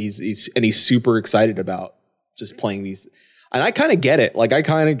just like he's super excited about just playing these. And I kind of get it. Like I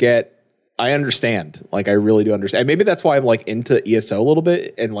understand. Like I really do understand. And maybe that's why I'm like into ESO a little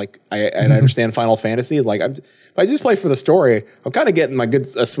bit, and like I understand Final Fantasy. Is like if I just play for the story, I'm kind of getting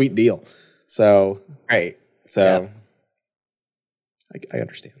a sweet deal. So right. So I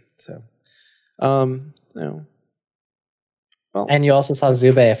understand. So no. Well, and you also saw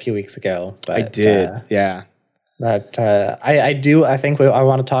Zube a few weeks ago. But, I did. Yeah. But I think I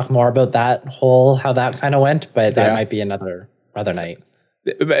want to talk more about how that kind of went, but that might be another night.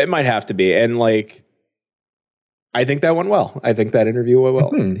 It might have to be. And like I think that went well. I think that interview went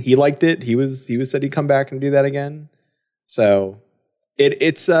well. Mm-hmm. He liked it. He said he'd come back and do that again. So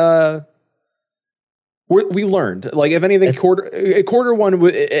it's we learned, like, if anything, quarter one,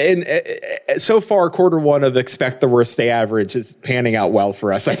 and so far, quarter one of Expect the Worst, Stay Average is panning out well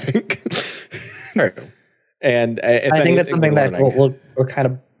for us, I think. Sure. And I think that's something that we'll kind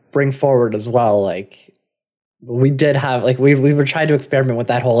of bring forward as well. Like, we did have, like, we were trying to experiment with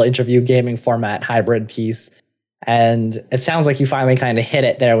that whole interview gaming format hybrid piece, and it sounds like you finally kind of hit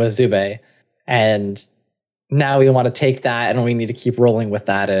it there with Zube. And now we want to take that and we need to keep rolling with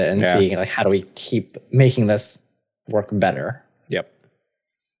that and seeing like how do we keep making this work better. Yep.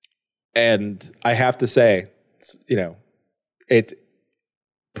 And I have to say, you know, it's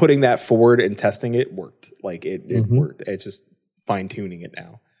putting that forward and testing it worked. Like it worked. It's just fine tuning it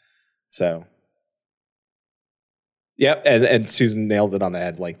now. So, yep. And Susan nailed it on the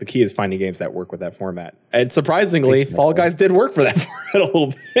head. Like the key is finding games that work with that format. And surprisingly, Fall Guys did work for that format a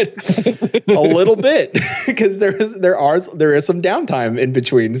little bit, because there is some downtime in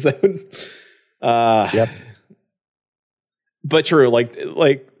between. So, Yep. But true,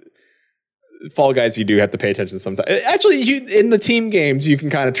 like Fall Guys, you do have to pay attention sometimes. Actually, in the team games, you can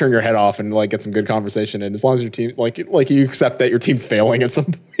kind of turn your head off and like get some good conversation. And as long as your team, like you accept that your team's failing at some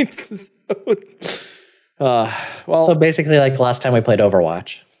point. So basically, like the last time we played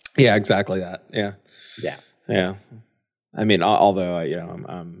Overwatch. Yeah, exactly that. Yeah. Yeah. I mean, although you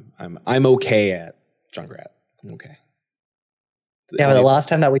know, I'm okay at Junkrat. I'm okay. Yeah, but the last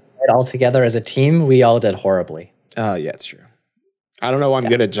time that we played all together as a team, we all did horribly. Yeah, it's true. I don't know why I'm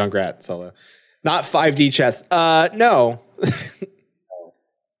good at Junkrat solo. Not 5D chess. No.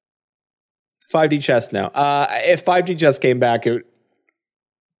 5D chess, no. If 5D chess came back,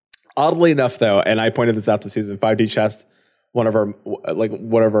 oddly enough, though, and I pointed this out to Susan, 5D chess, one of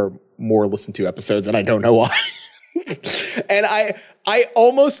our more listened to episodes, and I don't know why. And I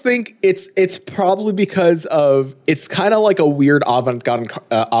almost think it's probably because of it's kind of like a weird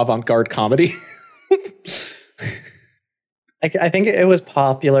avant-garde comedy. I think it was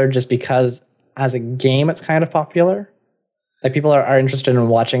popular just because as a game, it's kind of popular. Like people are interested in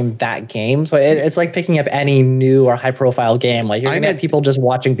watching that game. So it's like picking up any new or high profile game. Like you're going to get people just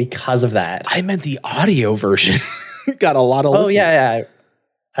watching because of that. I meant the audio version. Got a lot of listeners. Yeah.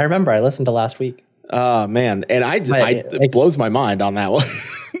 I remember I listened to last week. Oh, man. And it blows my mind on that one.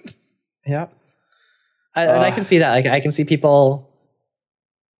 Yeah. And I can see that. Like I can see people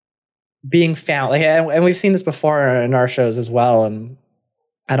being found, like, and we've seen this before in our shows as well. And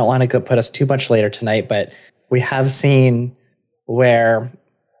I don't want to put us too much later tonight, but we have seen where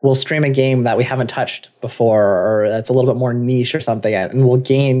we'll stream a game that we haven't touched before, or that's a little bit more niche or something, and we'll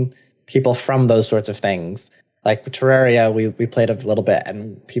gain people from those sorts of things. Like Terraria, we played a little bit,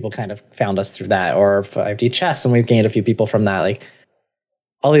 and people kind of found us through that, or 5D chess, and we've gained a few people from that. Like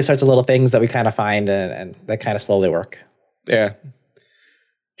all these sorts of little things that we kind of find and that kind of slowly work. Yeah.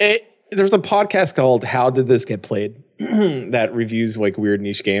 There's a podcast called How Did This Get Played that reviews like weird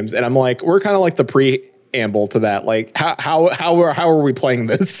niche games. And I'm like, we're kind of like the preamble to that. Like how are we playing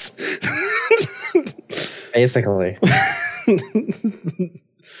this? Basically.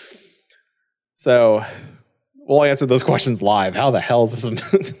 So we'll answer those questions live. How the hell is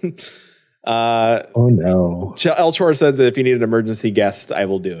this? Oh no. Elchor says that if you need an emergency guest, I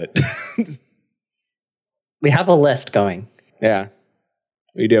will do it. We have a list going. Yeah.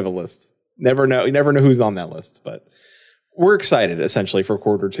 We do have a list. You never know who's on that list, but we're excited essentially for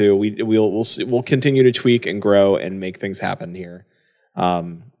quarter two. We'll continue to tweak and grow and make things happen here,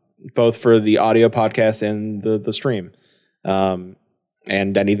 both for the audio podcast and the stream, and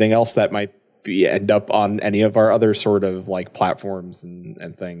anything else that might end up on any of our other sort of like platforms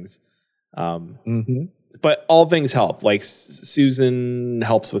and things. But all things help. Like Susan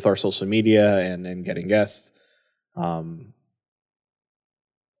helps with our social media and getting guests.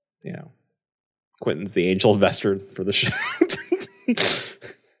 You know, Quentin's the angel investor for the show.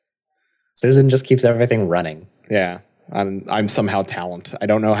 Susan just keeps everything running. Yeah, I'm somehow talent. I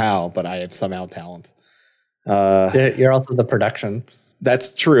don't know how, but I am somehow talent. You're also the production.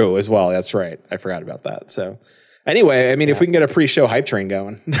 That's true as well. That's right. I forgot about that. So anyway, I mean, if we can get a pre-show hype train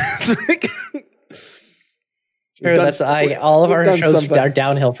going. Sure, all of our shows are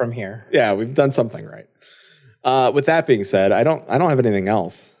downhill from here. Yeah, we've done something right. With that being said, I don't have anything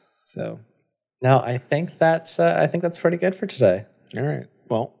else. So no, I think that's pretty good for today. All right.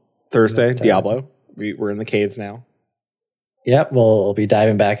 Well, Thursday, Diablo. We're in the caves now. Yep, we'll be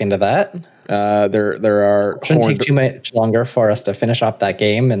diving back into that. There are shouldn't take too much longer for us to finish up that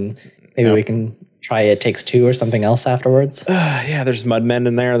game, and maybe we can try It Takes Two or something else afterwards. Yeah, there's mudmen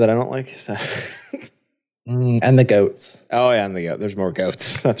in there that I don't like. So. And the goats. Oh yeah, and the there's more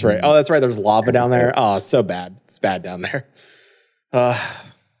goats. That's right. Oh, that's right. There's lava down there. Oh, it's so bad. It's bad down there.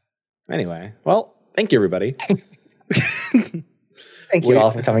 Anyway, well, thank you, everybody. Thank you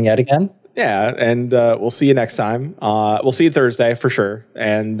all for coming out again. Yeah, and we'll see you next time. We'll see you Thursday for sure.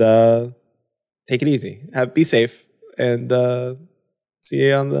 And take it easy. Be safe, and see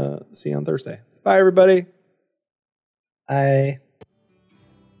you on Thursday. Bye, everybody. Bye.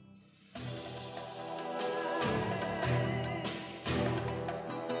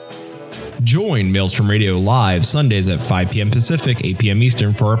 Join Maelstrom Radio live Sundays at 5 p.m. Pacific, 8 p.m.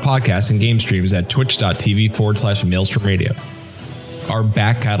 Eastern for our podcast and game streams at twitch.tv/Maelstrom Radio. Our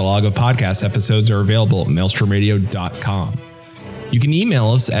back catalog of podcast episodes are available at maelstromradio.com. You can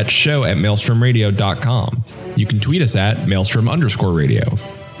email us at show@maelstromradio.com. You can tweet us at maelstrom_radio.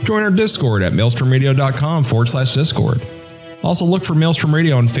 Join our Discord at maelstromradio.com/Discord. Also look for Maelstrom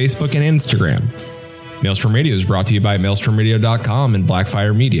Radio on Facebook and Instagram. Maelstrom Radio is brought to you by maelstromradio.com and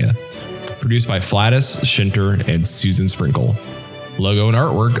Blackfire Media. Produced by Flatus, Shinter, and Susan Sprinkle. Logo and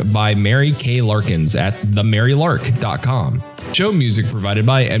artwork by Mary K. Larkins at themarylark.com. Show music provided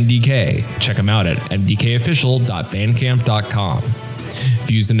by MDK. Check them out at mdkofficial.bandcamp.com.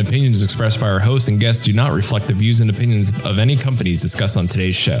 Views and opinions expressed by our hosts and guests do not reflect the views and opinions of any companies discussed on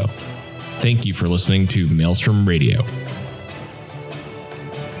today's show. Thank you for listening to Maelstrom Radio.